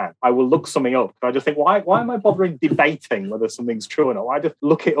irritating man. I will look something up. I just think, why am I bothering debating whether something's true or not? I just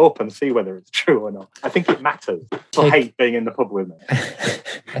look it up and see whether it's true or not. I think it matters. I hate being in the pub with me.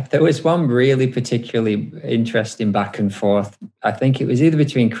 There was one really particularly interesting back and forth. I think it was either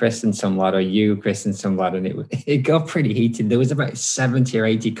between Chris and some lad, or you, Chris, and some lad, and it got pretty heated. There was about 70 or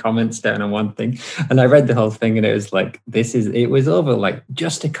 80 comments down on one thing, and I read the whole thing, and it was like, it was over like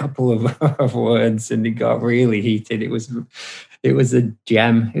just a couple of words, and it got really heated. It was a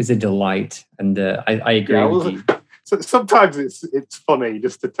gem. It was a delight, and I agree with you. sometimes it's funny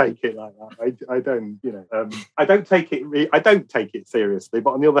just to take it like that. I don't, I don't take it seriously.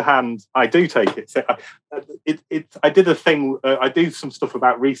 But on the other hand, I do take it. I did a thing. I do some stuff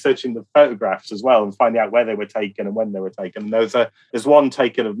about researching the photographs as well and finding out where they were taken and when they were taken. And there's one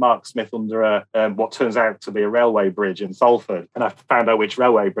taken of Mark Smith under what turns out to be a railway bridge in Salford, and I found out which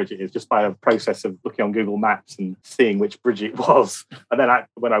railway bridge it is just by a process of looking on Google Maps and seeing which bridge it was. And then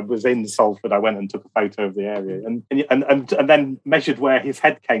when I was in Salford, I went and took a photo of the area and then measured where his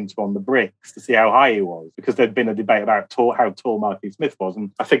head came to on the bricks to see how high he was, because there'd been a debate about how tall Marky Smith was,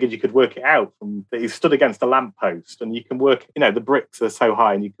 and I figured you could work it out from that he stood against a lamppost, and you can work, the bricks are so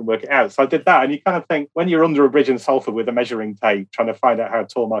high, and you can work it out. So I did that, and you kind of think when you're under a bridge in Salford with a measuring tape trying to find out how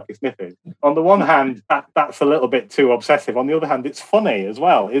tall Marky Smith is, on the one hand that's a little bit too obsessive. On the other hand, it's funny as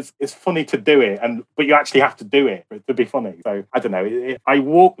well. It's funny to do it, but you actually have to do it for it to be funny. So I don't know. I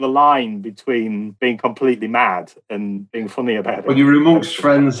walk the line between being completely mad and being funny about it. Well, you're amongst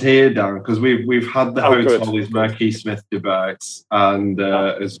friends here, Darren, because we've had the How Tall is Marky Smith debates, and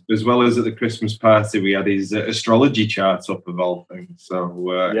as well as at the Christmas party, we had his astrology charts up of all things. So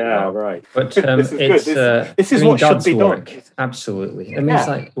right. But this is what God's should be work, done. Absolutely. I mean, it's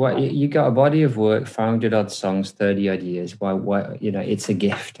like you got a body of work, 500 odd songs, 30 odd years. Why it's a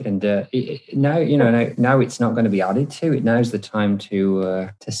gift, and now it's not going to be added to. It now's the time to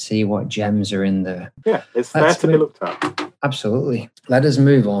see what gems are in there. Yeah, it's there to be looked at. Absolutely. Let us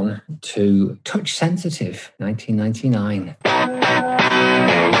move on to Touch Sensitive, 1999.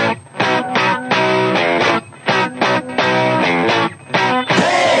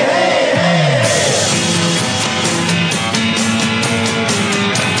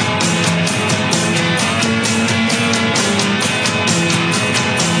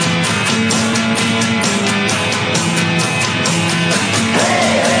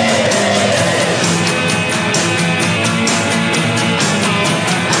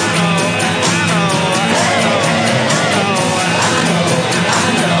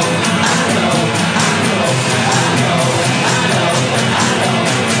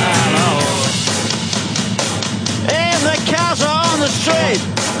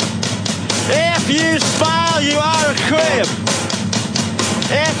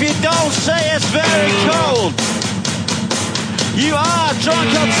 If you don't say it's very cold, you are drunk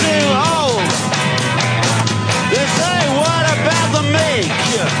or too old. They say, what about the meek?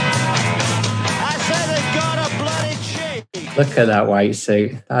 I say they've got a bloody cheek. Look at that white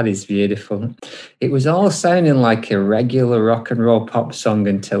suit. That is beautiful. It was all sounding like a regular rock and roll pop song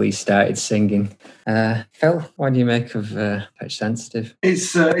until he started singing. Phil, what do you make of Touch Sensitive?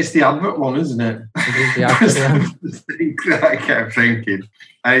 It's the advert one, isn't it? It is the advert one. I kept thinking.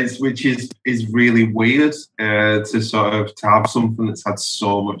 Which is really weird to have something that's had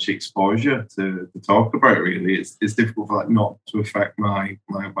so much exposure to talk about. Really, it's difficult for that not to affect my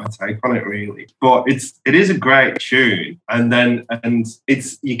take on it. Really, but it is a great tune, and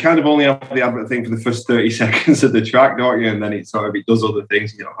it's you kind of only have the advert thing for the first 30 seconds of the track, don't you? And then it does other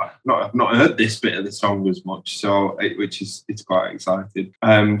things. I've not heard this bit of the song as much, so it's quite exciting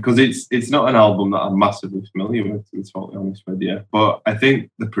because it's not an album that I'm massively familiar with, to be totally honest with you. But I think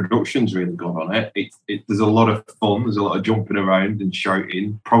the production's really good on it. There's a lot of fun. There's a lot of jumping around and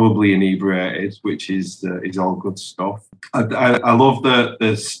shouting, probably inebriated, which is all good stuff. I love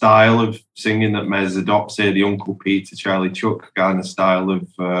the style of singing that Mez adopts here, the Uncle Peter, Charlie Chuck kind of style of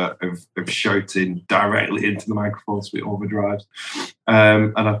shouting directly into the microphone with overdrives.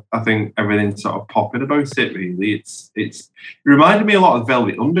 And I think everything's sort of popping about it, really. It reminded me a lot of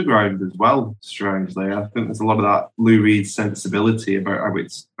Velvet Underground as well, strangely. I think there's a lot of that Lou Reed sensibility about how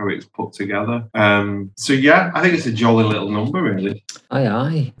it's put together. So yeah, I think it's a jolly little number, really.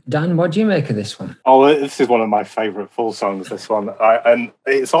 Aye. Dan, what do you make of this one? Oh, this is one of my favourite Full songs, this one. And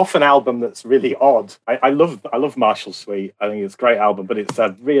it's off an album that's really odd. I love Marshall Suite. I think it's a great album, but it's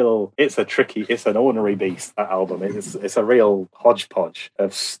an ornery beast, that album. It's a real hodgepodge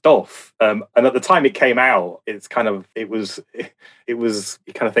of stuff. And at the time it came out, it was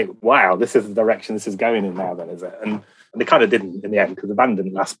you kind of think, wow, this is the direction this is going in now then, is it? And they kind of didn't in the end because the band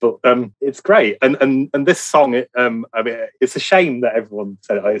didn't last, but it's great. And this song, it's a shame that everyone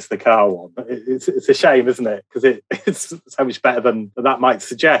said it's the car one. It's a shame, isn't it? Because it's so much better than that might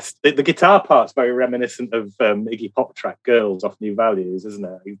suggest. The guitar part's very reminiscent of Iggy Pop track Girls off New Values, isn't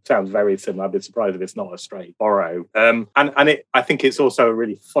it? It sounds very similar. I'd be surprised if it's not a straight borrow. I think it's also a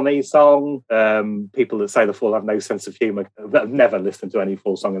really funny song. People that say the Fall have no sense of humour that have never listened to any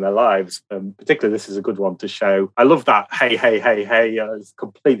Fall song in their lives. Particularly, this is a good one to show. I love that that "Hey, hey, hey, hey" is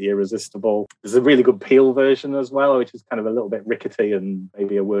completely irresistible. There's a really good Peel version as well, which is kind of a little bit rickety and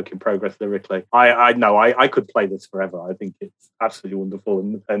maybe a work in progress lyrically. I know I could play this forever. I think it's absolutely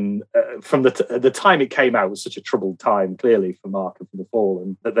wonderful. And from the time it came out, it was such a troubled time, clearly, for Mark and for the Fall,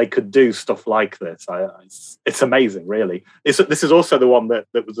 and that they could do stuff like this. It's amazing, really. This is also the one that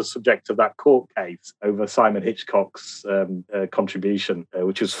was the subject of that court case over Simon Hitchcock's contribution,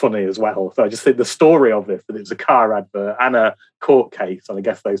 which was funny as well. So I just think the story of this, that it's a car advert and a court case, and I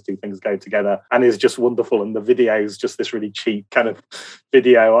guess those two things go together, and is just wonderful. And the video is just this really cheap kind of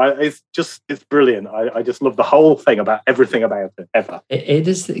video. It's brilliant. I just love the whole thing, about everything about it ever. It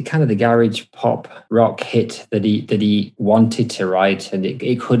is kind of the garage pop rock hit that he wanted to write, and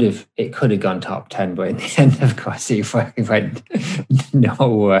it could have gone top 10, but in the end, of course, he went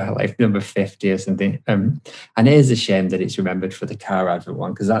like number 50 or something. And it is a shame that it's remembered for the car advert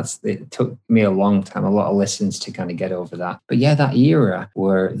one, because it took me a long time, a lot of listens to kind of get over that. But yeah, that era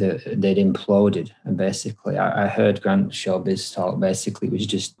where they'd imploded, and basically I heard Grant Showbiz talk. Basically, it was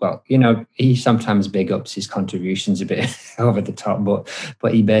just, well, he sometimes big ups his contributions a bit over the top,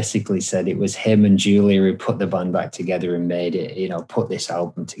 but he basically said it was him and Julia who put the band back together and made it, put this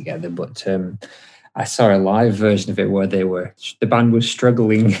album together. But I saw a live version of it where the band was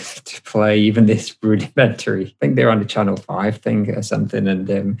struggling to play even this rudimentary. I think they're on the Channel 5 thing or something,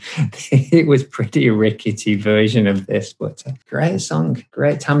 and it was pretty rickety version of this, but great song,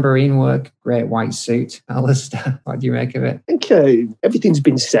 great tambourine work, great white suit. Alistair, what do you make of it? I think everything's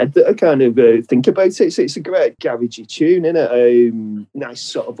been said that I kind of think about it. It's a great garagey tune, isn't it? Nice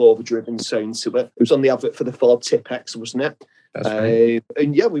sort of overdriven sound to it. It was on the advert for the F.A.L.L.O.U.T.P.O.D.C.A.S.T, wasn't it? That's right.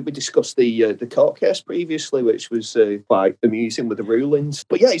 And yeah, we discussed the court case previously, which was quite amusing with the rulings.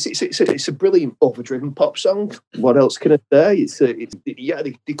 But yeah, it's a brilliant overdriven pop song. What else can I say?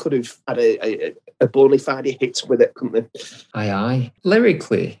 They could have had a bona fide hit with it, couldn't they? Aye.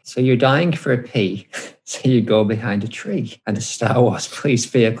 Lyrically, so you're dying for a pee. So you go behind a tree and a Star Wars police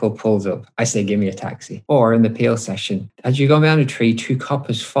vehicle pulls up. I say, give me a taxi. Or in the Peel session, as you go behind a tree, two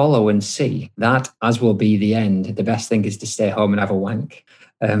coppers follow and see. That, as will be the end, the best thing is to stay home and have a wank.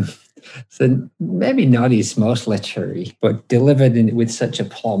 So maybe not his most literary, but delivered with such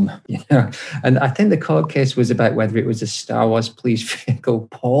aplomb, And I think the court case was about whether it was a Star Wars police vehicle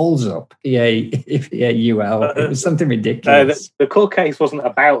pulls up. P-A-U-L. It was something ridiculous. The court case wasn't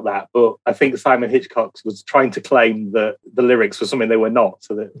about that, but I think Simon Hitchcock was trying to claim that the lyrics were something they were not.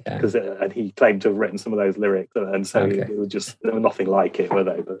 So that and he claimed to have written some of those lyrics, and so it was just, they were nothing like it, were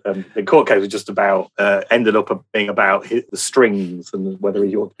they? But the court case was just about ended up being about the strings and whether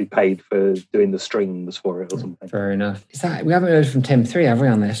he ought to be paid for doing the strings for it or something. Fair enough. We haven't heard from Tim 3, have we,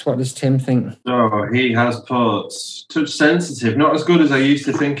 on this? What does Tim think? Oh, he has put touch sensitive, not as good as I used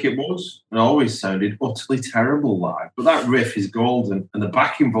to think it was, and always sounded utterly terrible live. But that riff is golden, and the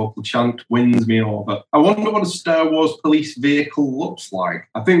backing vocal chant wins me over. I wonder what a Star Wars police vehicle looks like.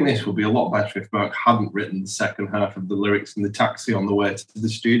 I think this would be a lot better if Burke hadn't written the second half of the lyrics in the taxi on the way to the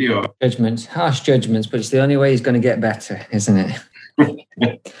studio. Harsh judgments, but it's the only way he's going to get better, isn't it?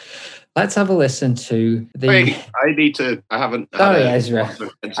 Let's have a listen to the. Wait, I haven't. Sorry, Ezra.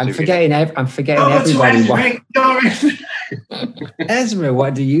 I'm forgetting everybody. Ezra,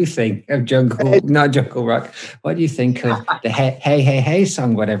 what do you think of not Jungle Rock? What do you think of the Hey Hey Hey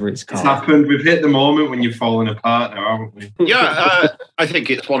song, whatever it's called? It's happened. We've hit the moment when you're falling apart now, haven't we? Yeah, I think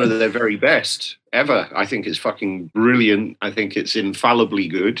it's one of their very best ever. I think it's fucking brilliant. I think it's infallibly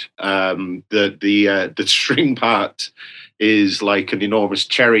good. The string part is like an enormous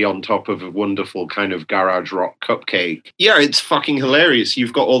cherry on top of a wonderful kind of garage rock cupcake. Yeah, it's fucking hilarious.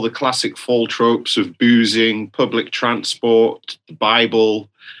 You've got all the classic Fall tropes of boozing, public transport, the Bible.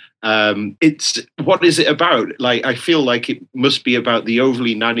 What is it about? Like, I feel like it must be about the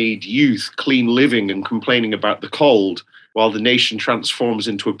overly nannied youth, clean living and complaining about the cold, while the nation transforms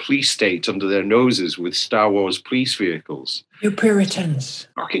into a police state under their noses with Star Wars police vehicles. You Puritans.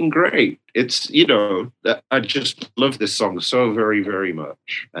 Fucking great. It's, I just love this song so very, very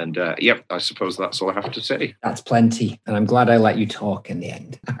much. And I suppose that's all I have to say. That's plenty. And I'm glad I let you talk in the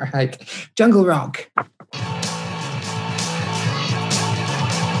end. All right. Jungle Rock.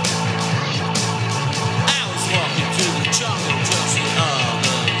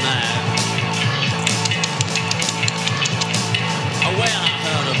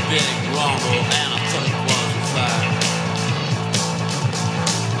 Big rumble and I thought it was a fire.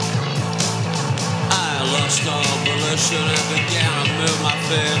 I lost all volition and began to move my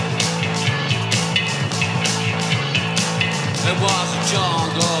feet. It was a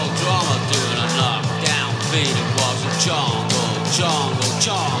jungle drama doing a knockdown beat. It was a jungle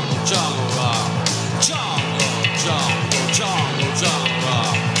rock. Jungle.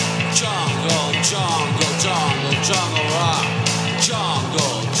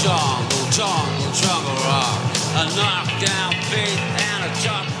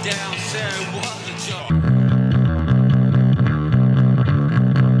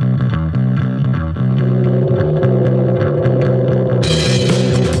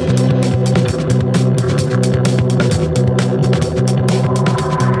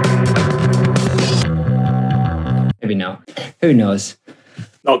 who knows?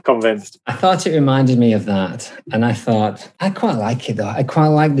 Not convinced. I thought it reminded me of that, and I thought, I quite like it though. I quite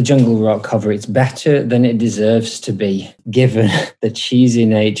like the Jungle Rock cover. It's better than it deserves to be, given the cheesy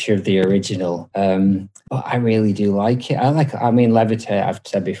nature of the original. But I really do like it. I mean, Levitate, I've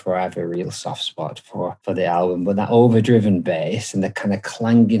said before, I have a real soft spot for the album, but that overdriven bass and the kind of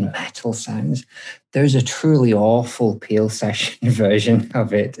clanging metal sounds, there's a truly awful Peel session version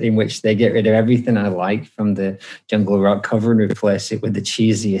of it in which they get rid of everything I like from the Jungle Rock cover and replace it with the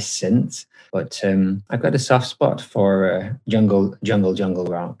cheesiest synths. But I've got a soft spot for Jungle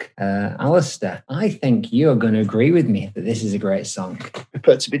Rock. Alistair, I think you're going to agree with me that this is a great song.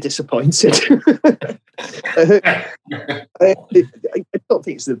 Prepare to be disappointed. I don't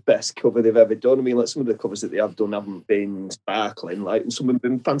think it's the best cover they've ever done. I mean, like some of the covers that they have done haven't been sparkling, like, and some have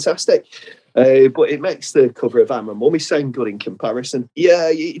been fantastic. But it makes the cover of I'm a Mummy sound good in comparison. Yeah,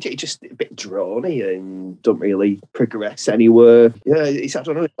 it's just a bit drony and don't really progress anywhere. Yeah, it's, I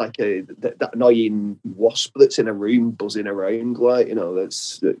don't know, like that annoying wasp that's in a room buzzing around, like, you know,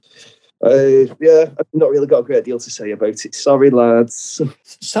 that's... yeah, I've not really got a great deal to say about it. Sorry, lads.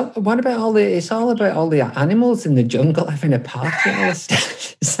 So, what about all the? It's all about all the animals in the jungle having a party.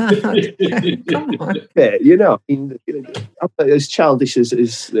 Come on. Yeah, you know, I mean, I'm not as childish as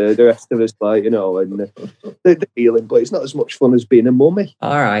the rest of us, like, you know, and the feeling, but it's not as much fun as being a mummy.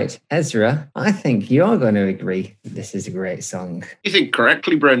 All right, Ezra, I think you're going to agree that this is a great song. You think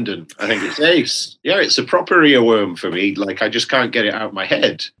correctly, Brendan. I think it's ace. Yeah, it's a proper earworm for me. Like, I just can't get it out of my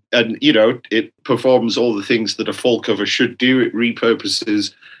head. And, you know, it performs all the things that a F.A.L.L.O.U.T.P.O.D.C.A.S.T cover should do. It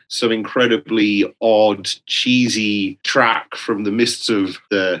repurposes some incredibly odd, cheesy track from the mists of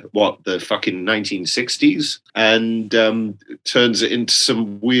the fucking 1960s and turns it into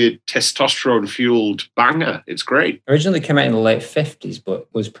some weird testosterone-fueled banger. It's great. Originally came out in the late 50s, but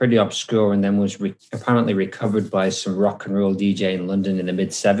was pretty obscure and then was apparently recovered by some rock and roll DJ in London in the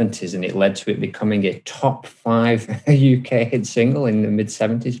mid-70s, and it led to it becoming a top 5 UK hit single in the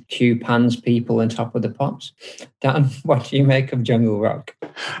mid-70s. Cue Pan's People and Top of the Pops. Dan, what do you make of Jungle Rock?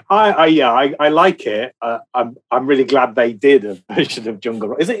 I like it. I'm really glad they did a version of Jungle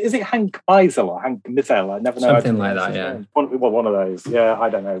Rock. Is it Hank Meisel or Hank Mizel? I never know. Something like that, yeah. One of those. Yeah, I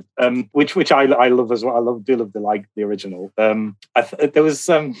don't know. Which I love as well. I do love the original. There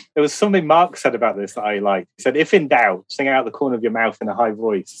was something Mark said about this that I liked. He said, "If in doubt, sing out the corner of your mouth in a high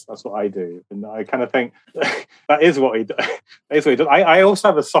voice." That's what I do, and I kind of think that is what he does. That is what he does. I also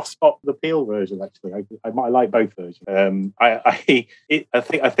have a soft spot for the Peel version. Actually, I like both versions.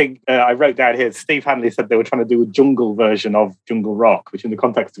 I think I wrote down here, Steve Hanley said they were trying to do a jungle version of Jungle Rock, which in the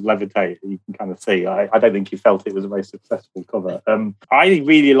context of Levitate, you can kind of see. I don't think he felt it was a very successful cover. I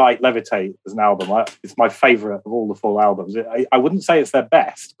really like Levitate as an album. It's my favourite of all the F.A.L.L.O.U.T.P.O.D.C.A.S.T albums. I wouldn't say it's their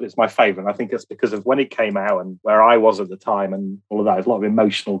best, but it's my favourite. And I think it's because of when it came out and where I was at the time and all of that. There's a lot of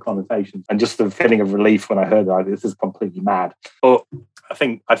emotional connotations and just the feeling of relief when I heard that. This is completely mad. But I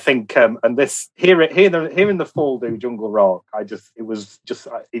think, and this hearing the Fall do Jungle Rock,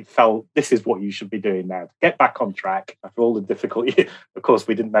 it felt this is what you should be doing now. Get back on track after all the difficult years. Of course,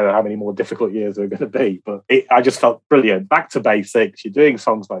 we didn't know how many more difficult years there were going to be, but I just felt brilliant. Back to basics. You're doing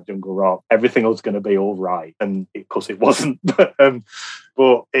songs like Jungle Rock. Everything was going to be all right, and of course it wasn't. But I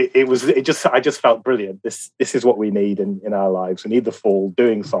just felt brilliant. This is what we need in our lives. We need the Fall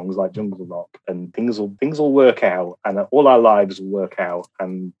doing songs like Jungle Rock, and things will work out, and all our lives will work out,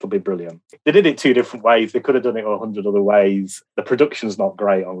 and it'll be brilliant. They did it 2 different ways. They could have done it 100 other ways. The production's not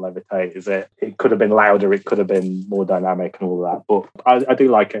great on Levitate, is it? It could have been louder. It could have been more dynamic and all that. But I do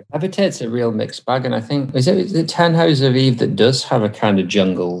like it. Levitate's a real mixed bag, and I think is it Tannhauser of Eve that does have a kind of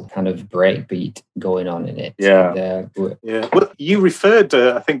jungle kind of breakbeat going on in it. Yeah. Yeah. Well, you referred,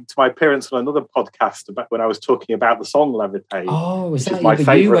 I think, to my appearance on another podcast about when I was talking about the song Levitate. Oh, was that my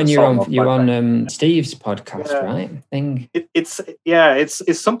favorite when you're on Steve's podcast, right?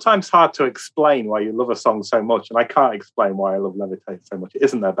 It's sometimes hard to explain why you love a song so much, and I can't explain why I love Levitate so much. It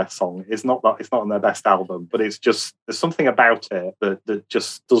isn't their best song. It's not on their best album, but it's just there's something about it that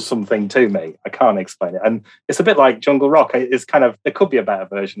just does something to me. I can't explain it, and it's a bit like Jungle Rock. It's kind of there could be a better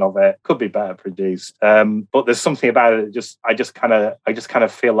version of it, could be better produced, but there's something about it. I just kind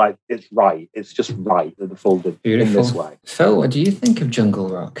of feel like it's right. It's just right that the F.A.L.L.O.U.T.P.O.D.C.A.S.T in this way. Phil, what do you think of Jungle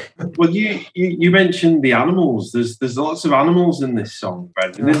Rock? Well, you mentioned the animals. There's lots of animals in this song,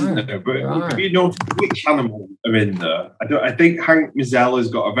 Brendan, isn't there? But you know which animals are in there? I think Hank Mizel has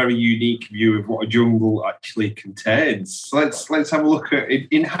got a very unique view of what a jungle actually contains. So let's have a look at it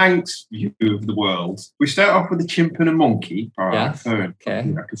in Hank's view of the world. We start off with a chimp and a monkey. All right, yes.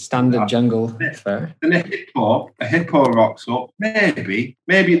 Okay. Standard jungle fare. Then a hippo rocks up. Mate,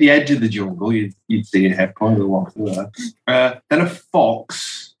 maybe at the edge of the jungle, you'd see a hippo and a water there. Then a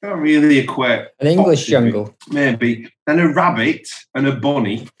fox. Don't really equate. An English jungle. Maybe. Then a rabbit and a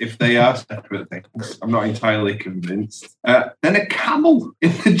bunny, if they are separate things. I'm not entirely convinced. Then a camel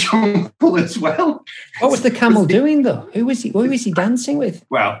in the jungle as well. What was the camel doing, though? Who was he dancing with?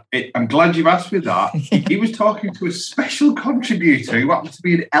 Well, I'm glad you've asked me that. He was talking to a special contributor who happened to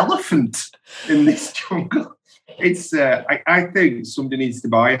be an elephant in this jungle. It's. I think somebody needs to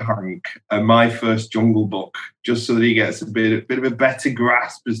buy Hank My First Jungle book, just so that he gets a bit of a better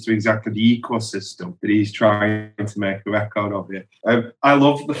grasp as to exactly the ecosystem that he's trying to make a record of here. I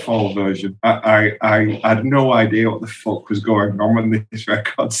love the fall version. I had no idea what the fuck was going on when this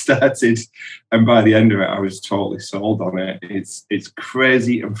record started, and by the end of it, I was totally sold on it. It's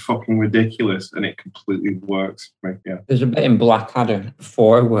crazy and fucking ridiculous, and it completely works for me. Yeah. There's a bit in Blackadder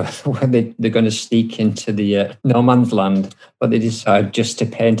 4 where they're going to sneak into the no man's land, but they decide just to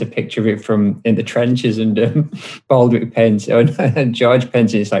paint a picture of it from in the trenches, and Baldrick paints and George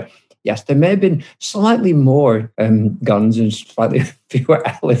paints it. It's like, yes, there may have been slightly more guns and slightly fewer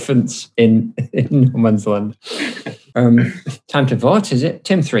elephants in no man's land. Time to vote, is it?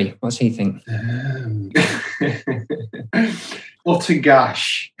 Tim 3, what's he think? What a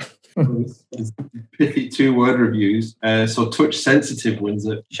gash. Pithy 2-word reviews. So touch sensitive wins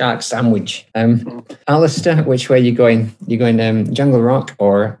it. Shark sandwich. Alistair, which way are you going? You going Jungle Rock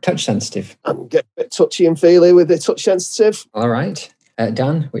or touch sensitive? I'm getting a bit touchy and feely with the touch sensitive. All right.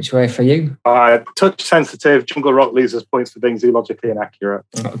 Dan, which way for you? Touch sensitive. Jungle Rock loses points for being zoologically inaccurate.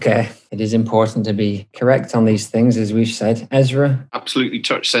 Okay. It is important to be correct on these things, as we've said. Ezra? Absolutely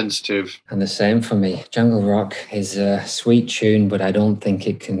touch sensitive. And the same for me. Jungle Rock is a sweet tune, but I don't think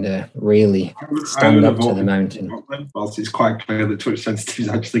it can really stand up to the mountain. Whilst it's quite clear that touch sensitive is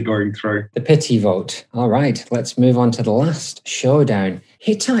actually going through. The pity vote. All right. Let's move on to the last showdown.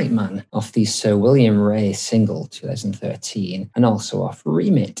 Hittite Man off the Sir William Ray single 2013 and also off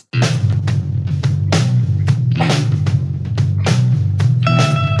Remit.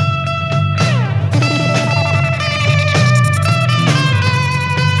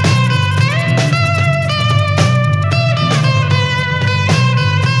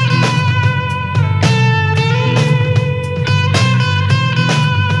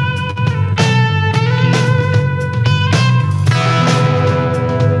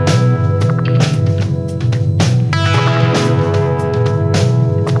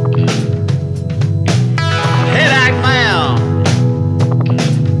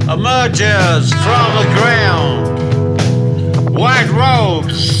 Emerges from the ground, white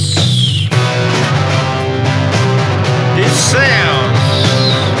robes, descends.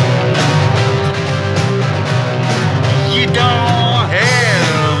 You don't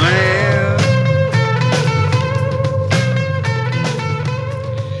have a man.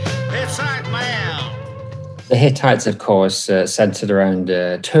 It's like man. The Hittites, of course, centered around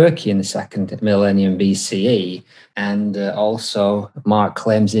Turkey in the 2nd millennium BCE. And also, Mark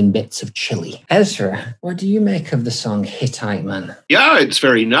claims in bits of Chile. Ezra, what do you make of the song Hittite Man? Yeah, it's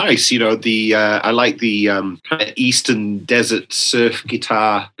very nice. You know, I like the kind of Eastern desert surf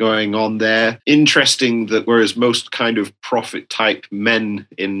guitar going on there. Interesting that whereas most kind of prophet-type men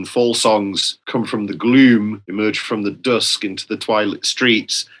in fall songs come from the gloom, emerge from the dusk into the twilight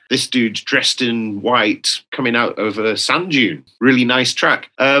streets, this dude's dressed in white coming out of a sand dune. Really nice track.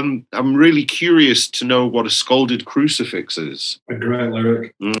 I'm really curious to know what a scalded crucifix is. A great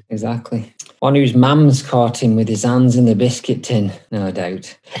lyric. Exactly. One whose mum's caught him with his hands in the biscuit tin, no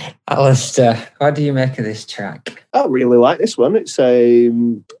doubt. Alistair, what do you make of this track? I really like this one. It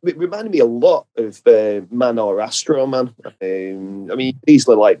reminded me a lot of Man or Astro Man. I mean,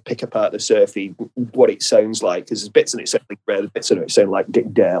 easily like pick apart the surfy, what it sounds like, because there's bits in it sound like Red, bits in it sound like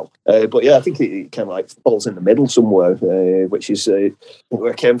Dick Dale. But yeah, I think it kind of like falls in the middle somewhere, which is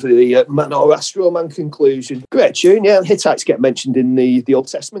where I came for the Man or Astro Man conclusion. Great tune, yeah. Hittites get mentioned in the Old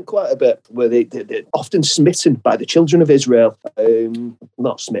Testament quite a bit, where they're often smitten by the children of Israel.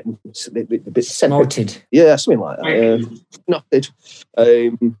 Not smitten, a bit Snorted. Yeah, something like that. Knotted.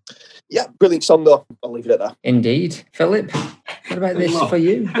 Yeah, brilliant song though. I'll leave it at that. Indeed. Philip, what about this for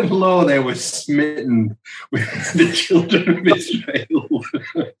you? Hello, they were smitten with the children of Israel.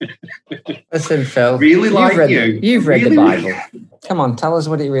 Listen, Phil. Really You've read the Bible. Come on, tell us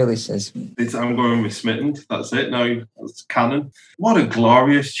what it really says. I'm going with smitten. That's it. No, That's canon. What a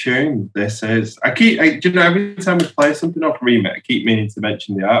glorious tune this is. Every time we play something off Remit, I keep meaning to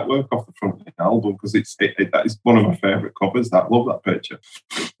mention the artwork off the front of the album because that is one of my favourite covers. I love that picture.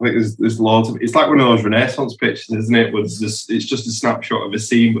 Like there's loads of. It's like one of those Renaissance pictures, isn't it? Where it's just a snapshot of a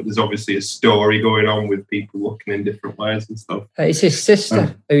scene, but there's obviously a story going on with people looking in different ways and stuff. It's his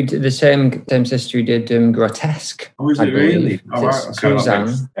sister who did the same sister who did Grotesque. Oh, is it really? All right.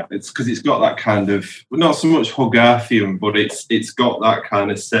 Suzanne. It's because it's got that kind of, not so much Hogarthian, but it's got that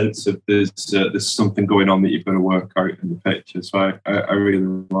kind of sense of there's something going on that you've got to work out in the picture. So I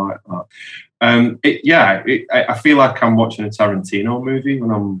really like that. I feel like I'm watching a Tarantino movie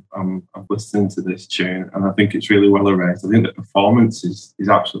when I'm listening to this tune, and I think it's really well arranged. I think the performance is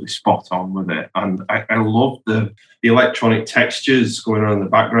absolutely spot on with it, and I love the electronic textures going on in the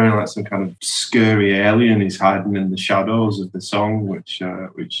background, like some kind of scary alien is hiding in the shadows of the song, which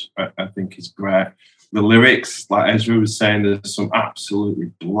I think is great. The lyrics, like Ezra was saying, there's some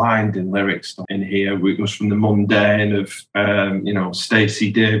absolutely blinding lyrics in here. It goes from the mundane of,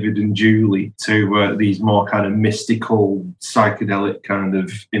 Stacey, David and Julie to these more kind of mystical, psychedelic kind of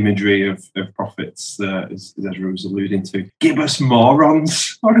imagery of prophets, as Ezra was alluding to. Give us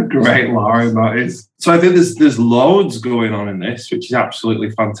morons. What a great line that is. So I think there's loads going on in this, which is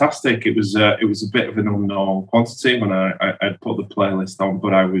absolutely fantastic. It was a bit of an unknown quantity when I put the playlist on,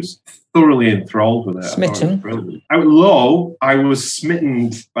 but I was thoroughly enthralled with it. Smitten. Low, I was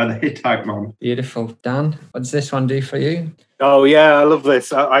smitten by the Hittite man. Beautiful. Dan, what does this one do for you? Oh yeah, I love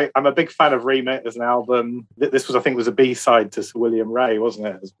this. I'm a big fan of Remit as an album. This was, I think, was a B-side to Sir William Ray, wasn't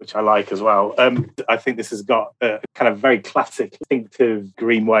it? Which I like as well. I think this has got a kind of very classic, distinctive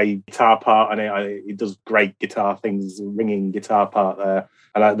Greenway guitar part, and it does great guitar things, ringing guitar part there.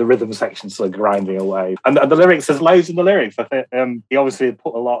 And the rhythm section's sort of grinding away. And the lyrics, there's loads in the lyrics. I think he obviously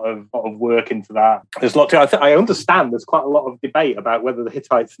put a lot of work into that. There's a lot to I understand there's quite a lot of debate about whether the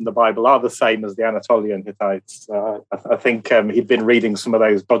Hittites in the Bible are the same as the Anatolian Hittites. I think he'd been reading some of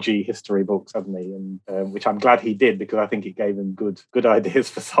those dodgy history books, hadn't he? And which I'm glad he did, because I think it gave him good ideas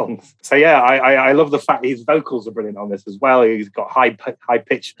for songs. So yeah, I love the fact his vocals are brilliant on this as well. He's got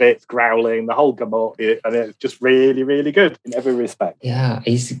high-pitched bits, growling, the whole gamut, and it's just really, really good in every respect. Yeah.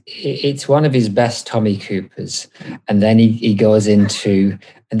 It's one of his best Tommy Coopers, and then he goes into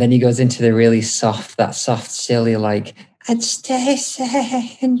the really soft, silly, like, and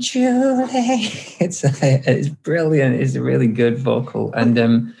Stacey and Julie. It's brilliant. It's a really good vocal,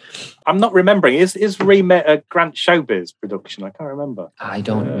 and I'm not remembering. Is Remit a Grant Showbiz production? I can't remember. I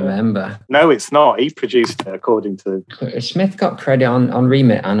don't remember. No, it's not. He produced it, according to... Smith got credit on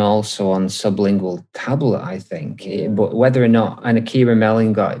Remit and also on Sublingual Tablet, I think. But whether or not, and Akira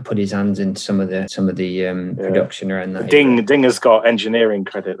Melling put his hands in some of the production around that. Ding has got engineering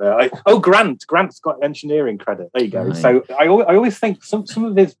credit there. Grant's got engineering credit. There you go. Right. So I always think some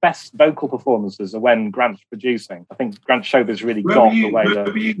of his best vocal performances are when Grant's producing. I think Grant Showbiz really got the way that...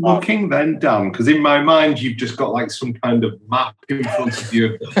 Were you looking then, Dan? Because in my mind, you've just got like some kind of map in front of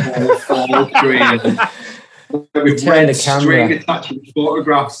you of the whole tree with red string attached with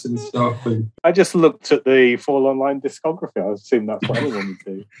photographs and stuff. And... I just looked at the F.A.L.L.O.U.T.P.O.D.C.A.S.T. online discography. I assume that's what anyone would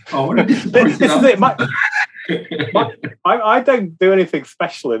do. Oh, what a disappointing this is it. I don't do anything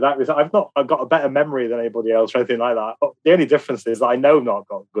special in that. I've got a better memory than anybody else or anything like that. But the only difference is that I know I've not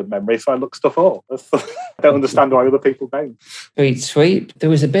got good memory, so I look stuff up. I don't understand why other people don't. Sweet. There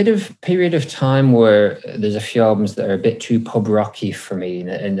was a bit of period of time where there's a few albums that are a bit too pub rocky for me,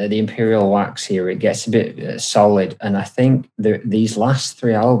 and the Imperial Wax here, it gets a bit solid. And I think these last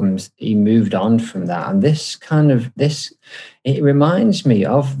three albums, he moved on from that. And it reminds me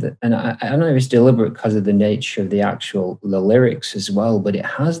of and I don't know if it's deliberate because of the nature of the lyrics as well, but it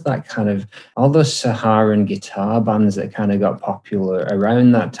has that kind of, all those Saharan guitar bands that kind of got popular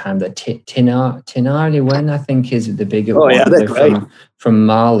around that time. The Tinari Wen, I think, is the bigger one. Yeah, they're great. From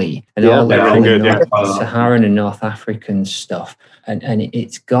Mali and all the really good, Saharan and North African stuff. And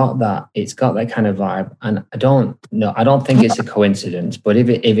it's got that kind of vibe, and I don't think it's a coincidence. But if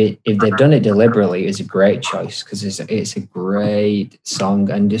they've done it deliberately, it's a great choice, because it's a great song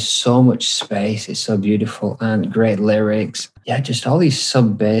and just so much space. It's so beautiful and great lyrics. Yeah, just all these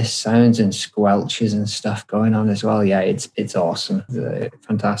sub bass sounds and squelches and stuff going on as well. Yeah, it's awesome,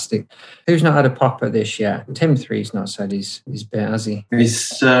 fantastic. Who's not had a pop at this yet? Tim 3's not said his bit, has he?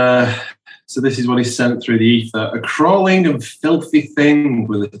 So this is what he sent through the ether. A crawling and filthy thing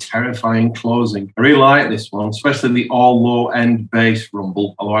with a terrifying closing. I really like this one, especially the all low end bass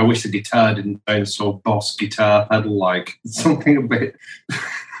rumble, although I wish the guitar didn't sound so Boss guitar pedal-like. Something a bit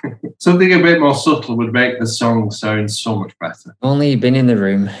more subtle would make the song sound so much better. Only been in the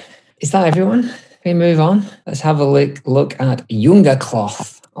room. Is that everyone? we move on. Let's have a look at Junger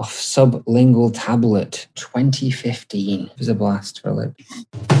Cloth off Sublingual Tablet 2015. It was a blast, Philip.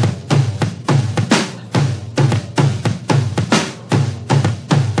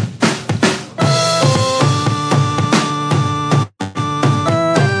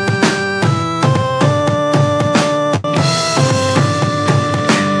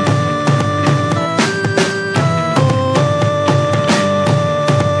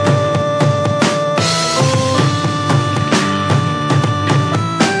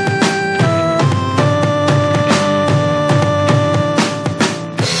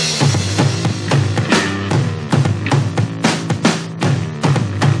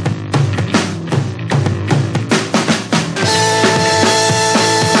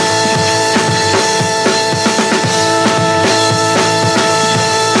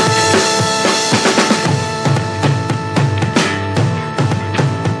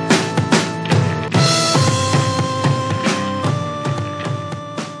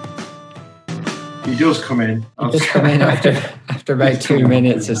 He does come in. He does come in after about 2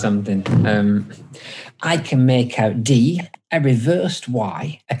 minutes or something. I can make out D, a reversed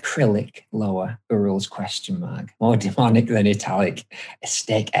Y, acrylic, lower, Urals ? More demonic than italic, a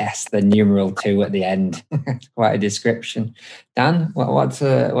stake S, the numeral 2 at the end. Quite a description. Dan, what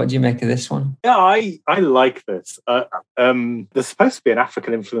do you make of this one? Yeah, I like this. There's supposed to be an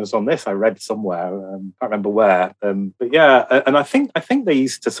African influence on this. I read somewhere, I can't remember where. But yeah, and I think they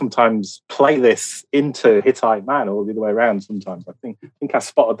used to sometimes play this into Hittite Man or the other way around. Sometimes I think I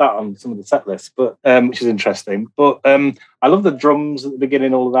spotted that on some of the set lists, but which is interesting. But I love the drums at the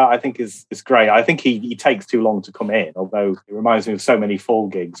beginning. All of that I think is great. I think he takes too long to come in. Although it reminds me of so many Fall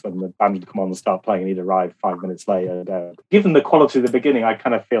gigs when the band would come on and start playing, and he'd arrive 5 minutes later. Given the quality of the beginning, I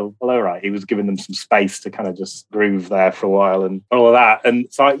kind of feel, well, all right, he was giving them some space to kind of just groove there for a while and all of that. And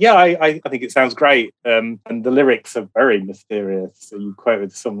so, yeah, I think it sounds great. And the lyrics are very mysterious. So you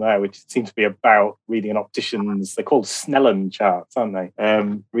quoted some there, which seems to be about reading an optician's, they're called Snellen charts, aren't they?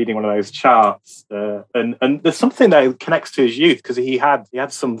 Reading one of those charts. And there's something that connects to his youth, because he had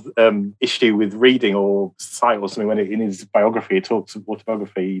some issue with reading or sight or something. When in his autobiography,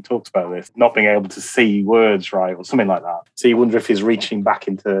 he talks about this, not being able to see words right or something like that. So you wonder if he's reaching back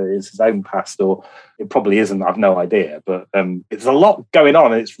into his own past, or it probably isn't. I've no idea, but it's a lot going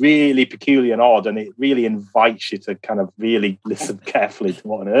on, and it's really peculiar and odd, and it really invites you to kind of really listen carefully to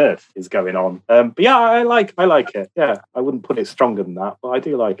what on earth is going on. But yeah, I like it. Yeah, I wouldn't put it stronger than that, but I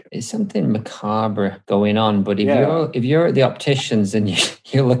do like it. It's something macabre going on, but if you're at the opticians and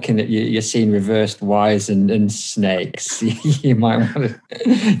you're looking at you're seeing reversed Ys and snakes, you might want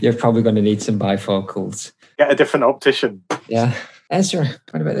to. You're probably going to need some bifocals. Get a different optician. Yeah. Ezra,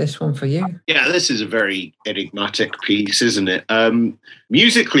 what about this one for you? Yeah, this is a very enigmatic piece, isn't it?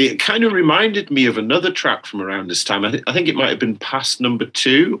 Musically, it kind of reminded me of another track from around this time. I think it might have been past number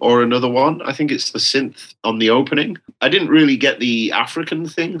 2 or another one. I think it's the synth on the opening. I didn't really get the African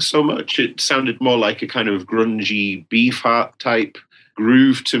thing so much. It sounded more like a kind of grungy Beefheart type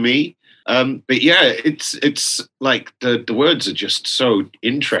groove to me. But yeah, it's like the words are just so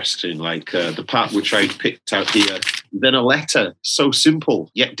interesting. Like the part which I picked out here. Then a letter so simple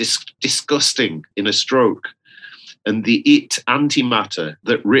yet disgusting in a stroke, and the antimatter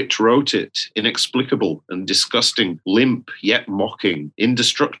that writ wrote it, inexplicable and disgusting, limp yet mocking,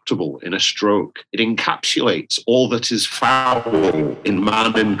 indestructible in a stroke. It encapsulates all that is foul in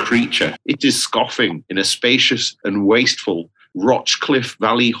man and creature. It is scoffing in a spacious and wasteful Rochcliffe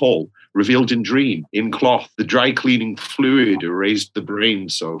Valley Hall, revealed in dream, in cloth. The dry cleaning fluid erased the brain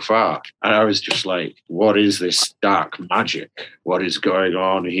so far. And I was just like, what is this dark magic? What is going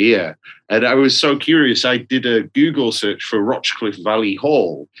on here? And I was so curious. I did a Google search for Rochcliffe Valley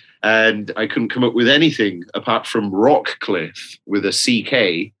Hall, and I couldn't come up with anything apart from Rockcliffe with a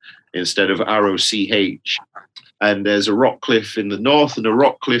CK instead of ROCH. And there's a Rockcliffe in the north and a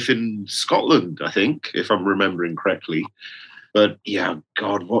Rockcliffe in Scotland, I think, if I'm remembering correctly. But yeah,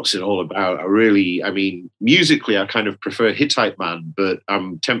 God, what's it all about? Musically, I kind of prefer Hittite Man, but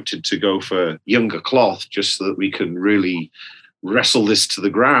I'm tempted to go for Junger Cloth just so that we can really wrestle this to the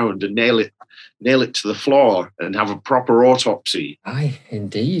ground and nail it to the floor and have a proper autopsy. Aye,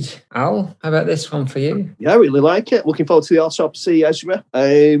 indeed. Al, how about this one for you? Yeah, I really like it. Looking forward to the autopsy, Ezra.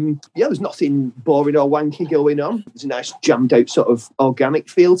 There's nothing boring or wanky going on. There's a nice jammed out sort of organic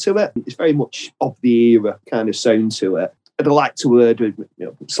feel to it. It's very much of the era kind of sound to it. I'd like to heard a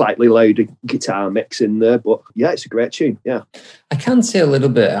slightly louder guitar mix in there, but yeah, it's a great tune. Yeah, I can see a little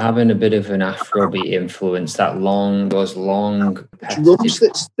bit having a bit of an Afrobeat influence. Those long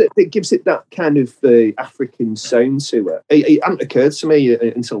drums that gives it that kind of African sound to it. It hadn't occurred to me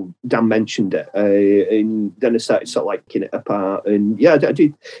until Dan mentioned it, and then I started sort of like picking it apart. And yeah, I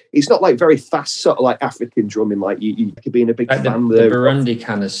did. It's not like very fast, sort of like African drumming, like you could be in a big like fan the there. Burundi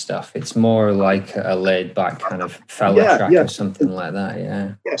kind of stuff. It's more like a laid back kind of F.A.L.L.O.U.T.P.O.D.C.A.S.T or something like that.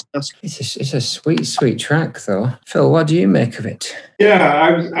 Yeah. Yes, It's a sweet track though. Phil, what do you make of it?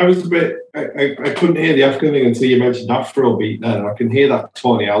 Yeah, I was a bit. I couldn't hear the African thing until you mentioned Afrobeat. Then I can hear that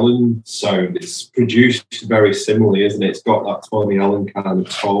Tony Allen sound. It's produced very similarly, isn't it? It's got that Tony Allen kind of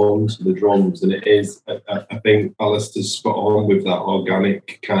tone to the drums, and it is. I think Alistair's spot on with that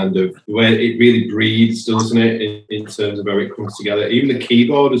organic kind of where it really breathes, doesn't it? In terms of how it comes together. Even the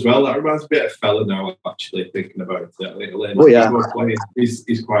keyboard as well. That reminds me a bit of F.A.L.L.O.U.T.P.O.D.C.A.S.T now. Actually thinking about it, keyboard playing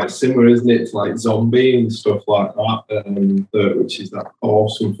is quite similar, isn't it? It's like Zombie and stuff like that, which is that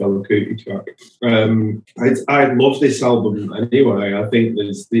awesome F.A.L.L.O.U.T.P.O.D.C.A.S.T track. I love this album anyway. I think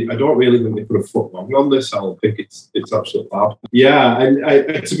I don't really think they put a foot wrong on this album. I think it's absolutely fab. Yeah,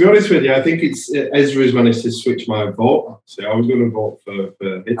 and to be honest with you, I think it's Ezra's managed to switch my vote. So I was going to vote for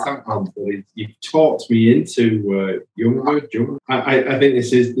Hittite, but you've talked me into Junger. I think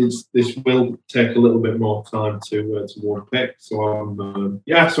this will take a little bit more time to one pick. So I'm going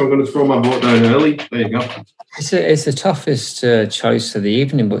to throw my vote down early. There you go. It's the toughest choice of the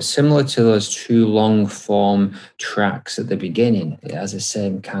evening, but similar to those two long form tracks at the beginning, it has the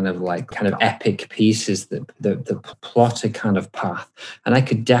same kind of epic pieces that plot a kind of path. And I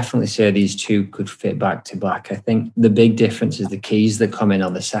could definitely say these two could fit back to back. I think the big difference is the keys that come in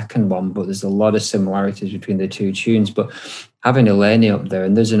on the second one, but there's a lot of similarities between the two tunes. But having Eleni up there,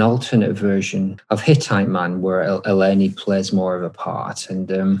 and there's an alternate version of Hittite Man where Eleni plays more of a part, and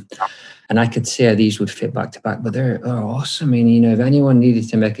I could say these would fit back to back, but they're awesome. I mean, if anyone needed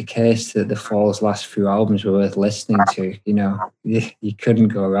to make a case that the Fall's last few albums were worth listening to, you couldn't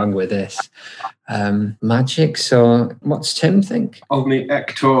go wrong with this. Magic. So what's Tim think? On the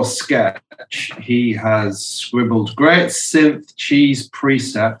Ector sketch, he has scribbled great synth cheese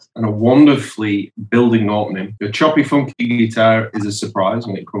preset and a wonderfully building opening. The choppy funky guitar is a surprise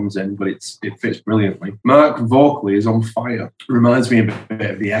when it comes in, but it fits brilliantly. Mark vocally is on fire. Reminds me a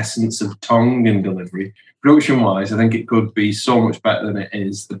bit of the essence of tongue and delivery. Production-wise, I think it could be so much better than it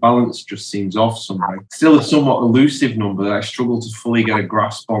is. The balance just seems off somehow. Still a somewhat elusive number that I struggle to fully get a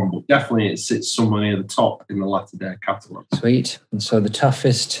grasp on, but definitely it sits somewhere near the top in the latter-day catalogue. Sweet. And so the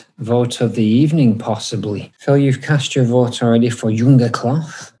toughest vote of the evening, possibly. Phil, you've cast your vote already for Junger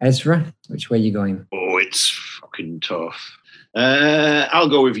Cloth. Ezra, which way are you going? Oh, it's fucking tough. I'll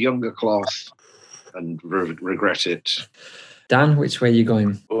go with Junger Cloth and regret it. Dan, which way are you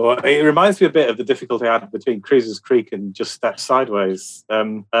going? Well, it reminds me a bit of the difficulty I had between Cruisers Creek and Just Step Sideways.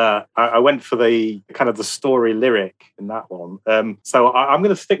 I went for the kind of the story lyric in that one. So I'm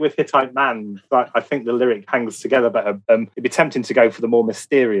going to stick with Hittite Man. But I think the lyric hangs together better. It'd be tempting to go for the more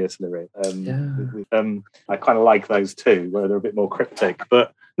mysterious lyric. I kind of like those too, where they're a bit more cryptic.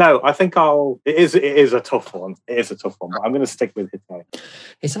 But no, I think it is a tough one. It is a tough one, but I'm going to stick with Hittite.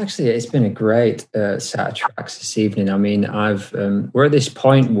 It's been a great set of tracks this evening. I mean, we're at this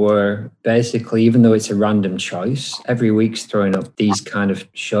point where basically, even though it's a random choice, every week's throwing up these kind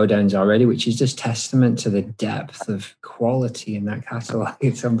of showdowns already, which is just testament to the depth of quality in that catalogue.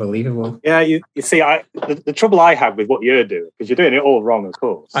 It's unbelievable. Yeah, you see, the trouble I have with what you're doing, because you're doing it all wrong, of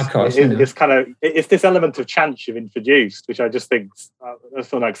course. Of course, it's this element of chance you've introduced, which I just think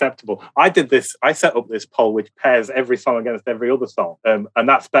that's unacceptable. I set up this poll which pairs every song against every other song, and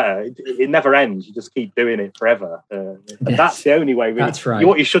that's better. It never ends. You just keep doing it forever. Yes. That's the only way. Really. That's right.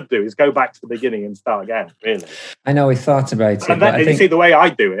 What you should do is go back to the beginning and start again. Really. I know we thought about it. And you see the way I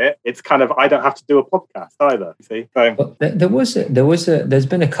do it. It's kind of I don't have to do a podcast either. You see, so, there's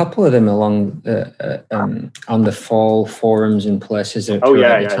been a couple of them along on the fall forums and places. At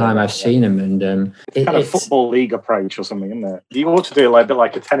the time I've seen them, and it's kind of football league approach or something, isn't it? You ought to do a bit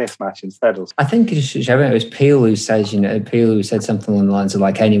like a tennis match instead. Or I think it was P.O.D.C.A.S.T who says, P.O.D.C.A.S.T said something along the lines of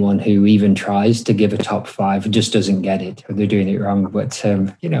like anyone who even tries to give a top five just doesn't get it, or they're doing it wrong. But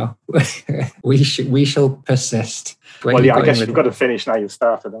we shall persist. I guess you've got to finish now. You've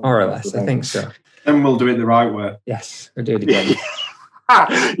started. More or less, I think so. And we'll do it the right way. Yes, we'll do it again.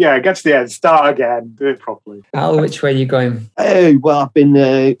 Yeah, get to the end, start again, do it properly. Al, which way are you going? Oh, well, I've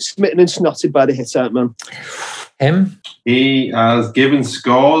been smitten and snotted by the Hittite Man. Him? He has given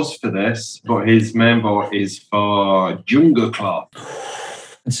scores for this, but his main vote is for Junger Cloth.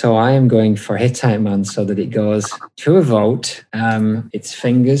 And so I am going for Hittite Man so that it goes to a vote. It's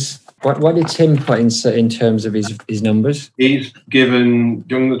fingers. What did Tim put in terms of his numbers? He's given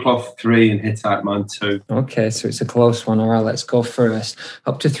Junger Cloth 3 and Hittite Man 2. Okay, so it's a close one. All right, let's go first.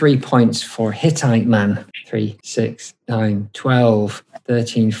 Up to 3 points for Hittite Man. 3, 6, 9, 12,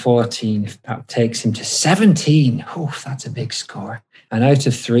 13, 14. That takes him to 17. Oh, that's a big score. And out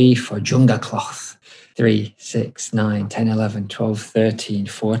of 3 for Junger Cloth. 3, 6, 9, 10, 11, 12, 13,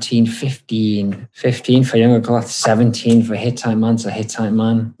 14, 15. 15 for Junger Cloth, 17 for Hittite Man. So Hittite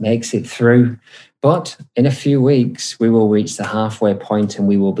Man makes it through. But in a few weeks, we will reach the halfway point and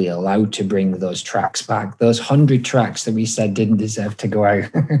we will be allowed to bring those tracks back. Those 100 tracks that we said didn't deserve to go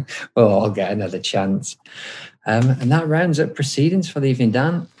out. We'll all get another chance. And that rounds up proceedings for the evening.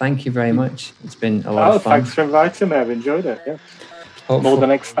 Dan, thank you very much. It's been a lot of fun. Thanks for inviting me. I've enjoyed it. Yeah. More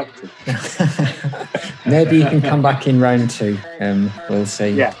than expected. Maybe you can come back in round 2. We'll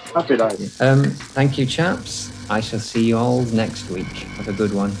see. Yeah, that'd be nice. Thank you, chaps. I shall see you all next week. Have a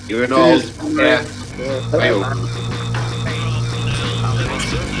good one. You're an old. Yeah. Bye.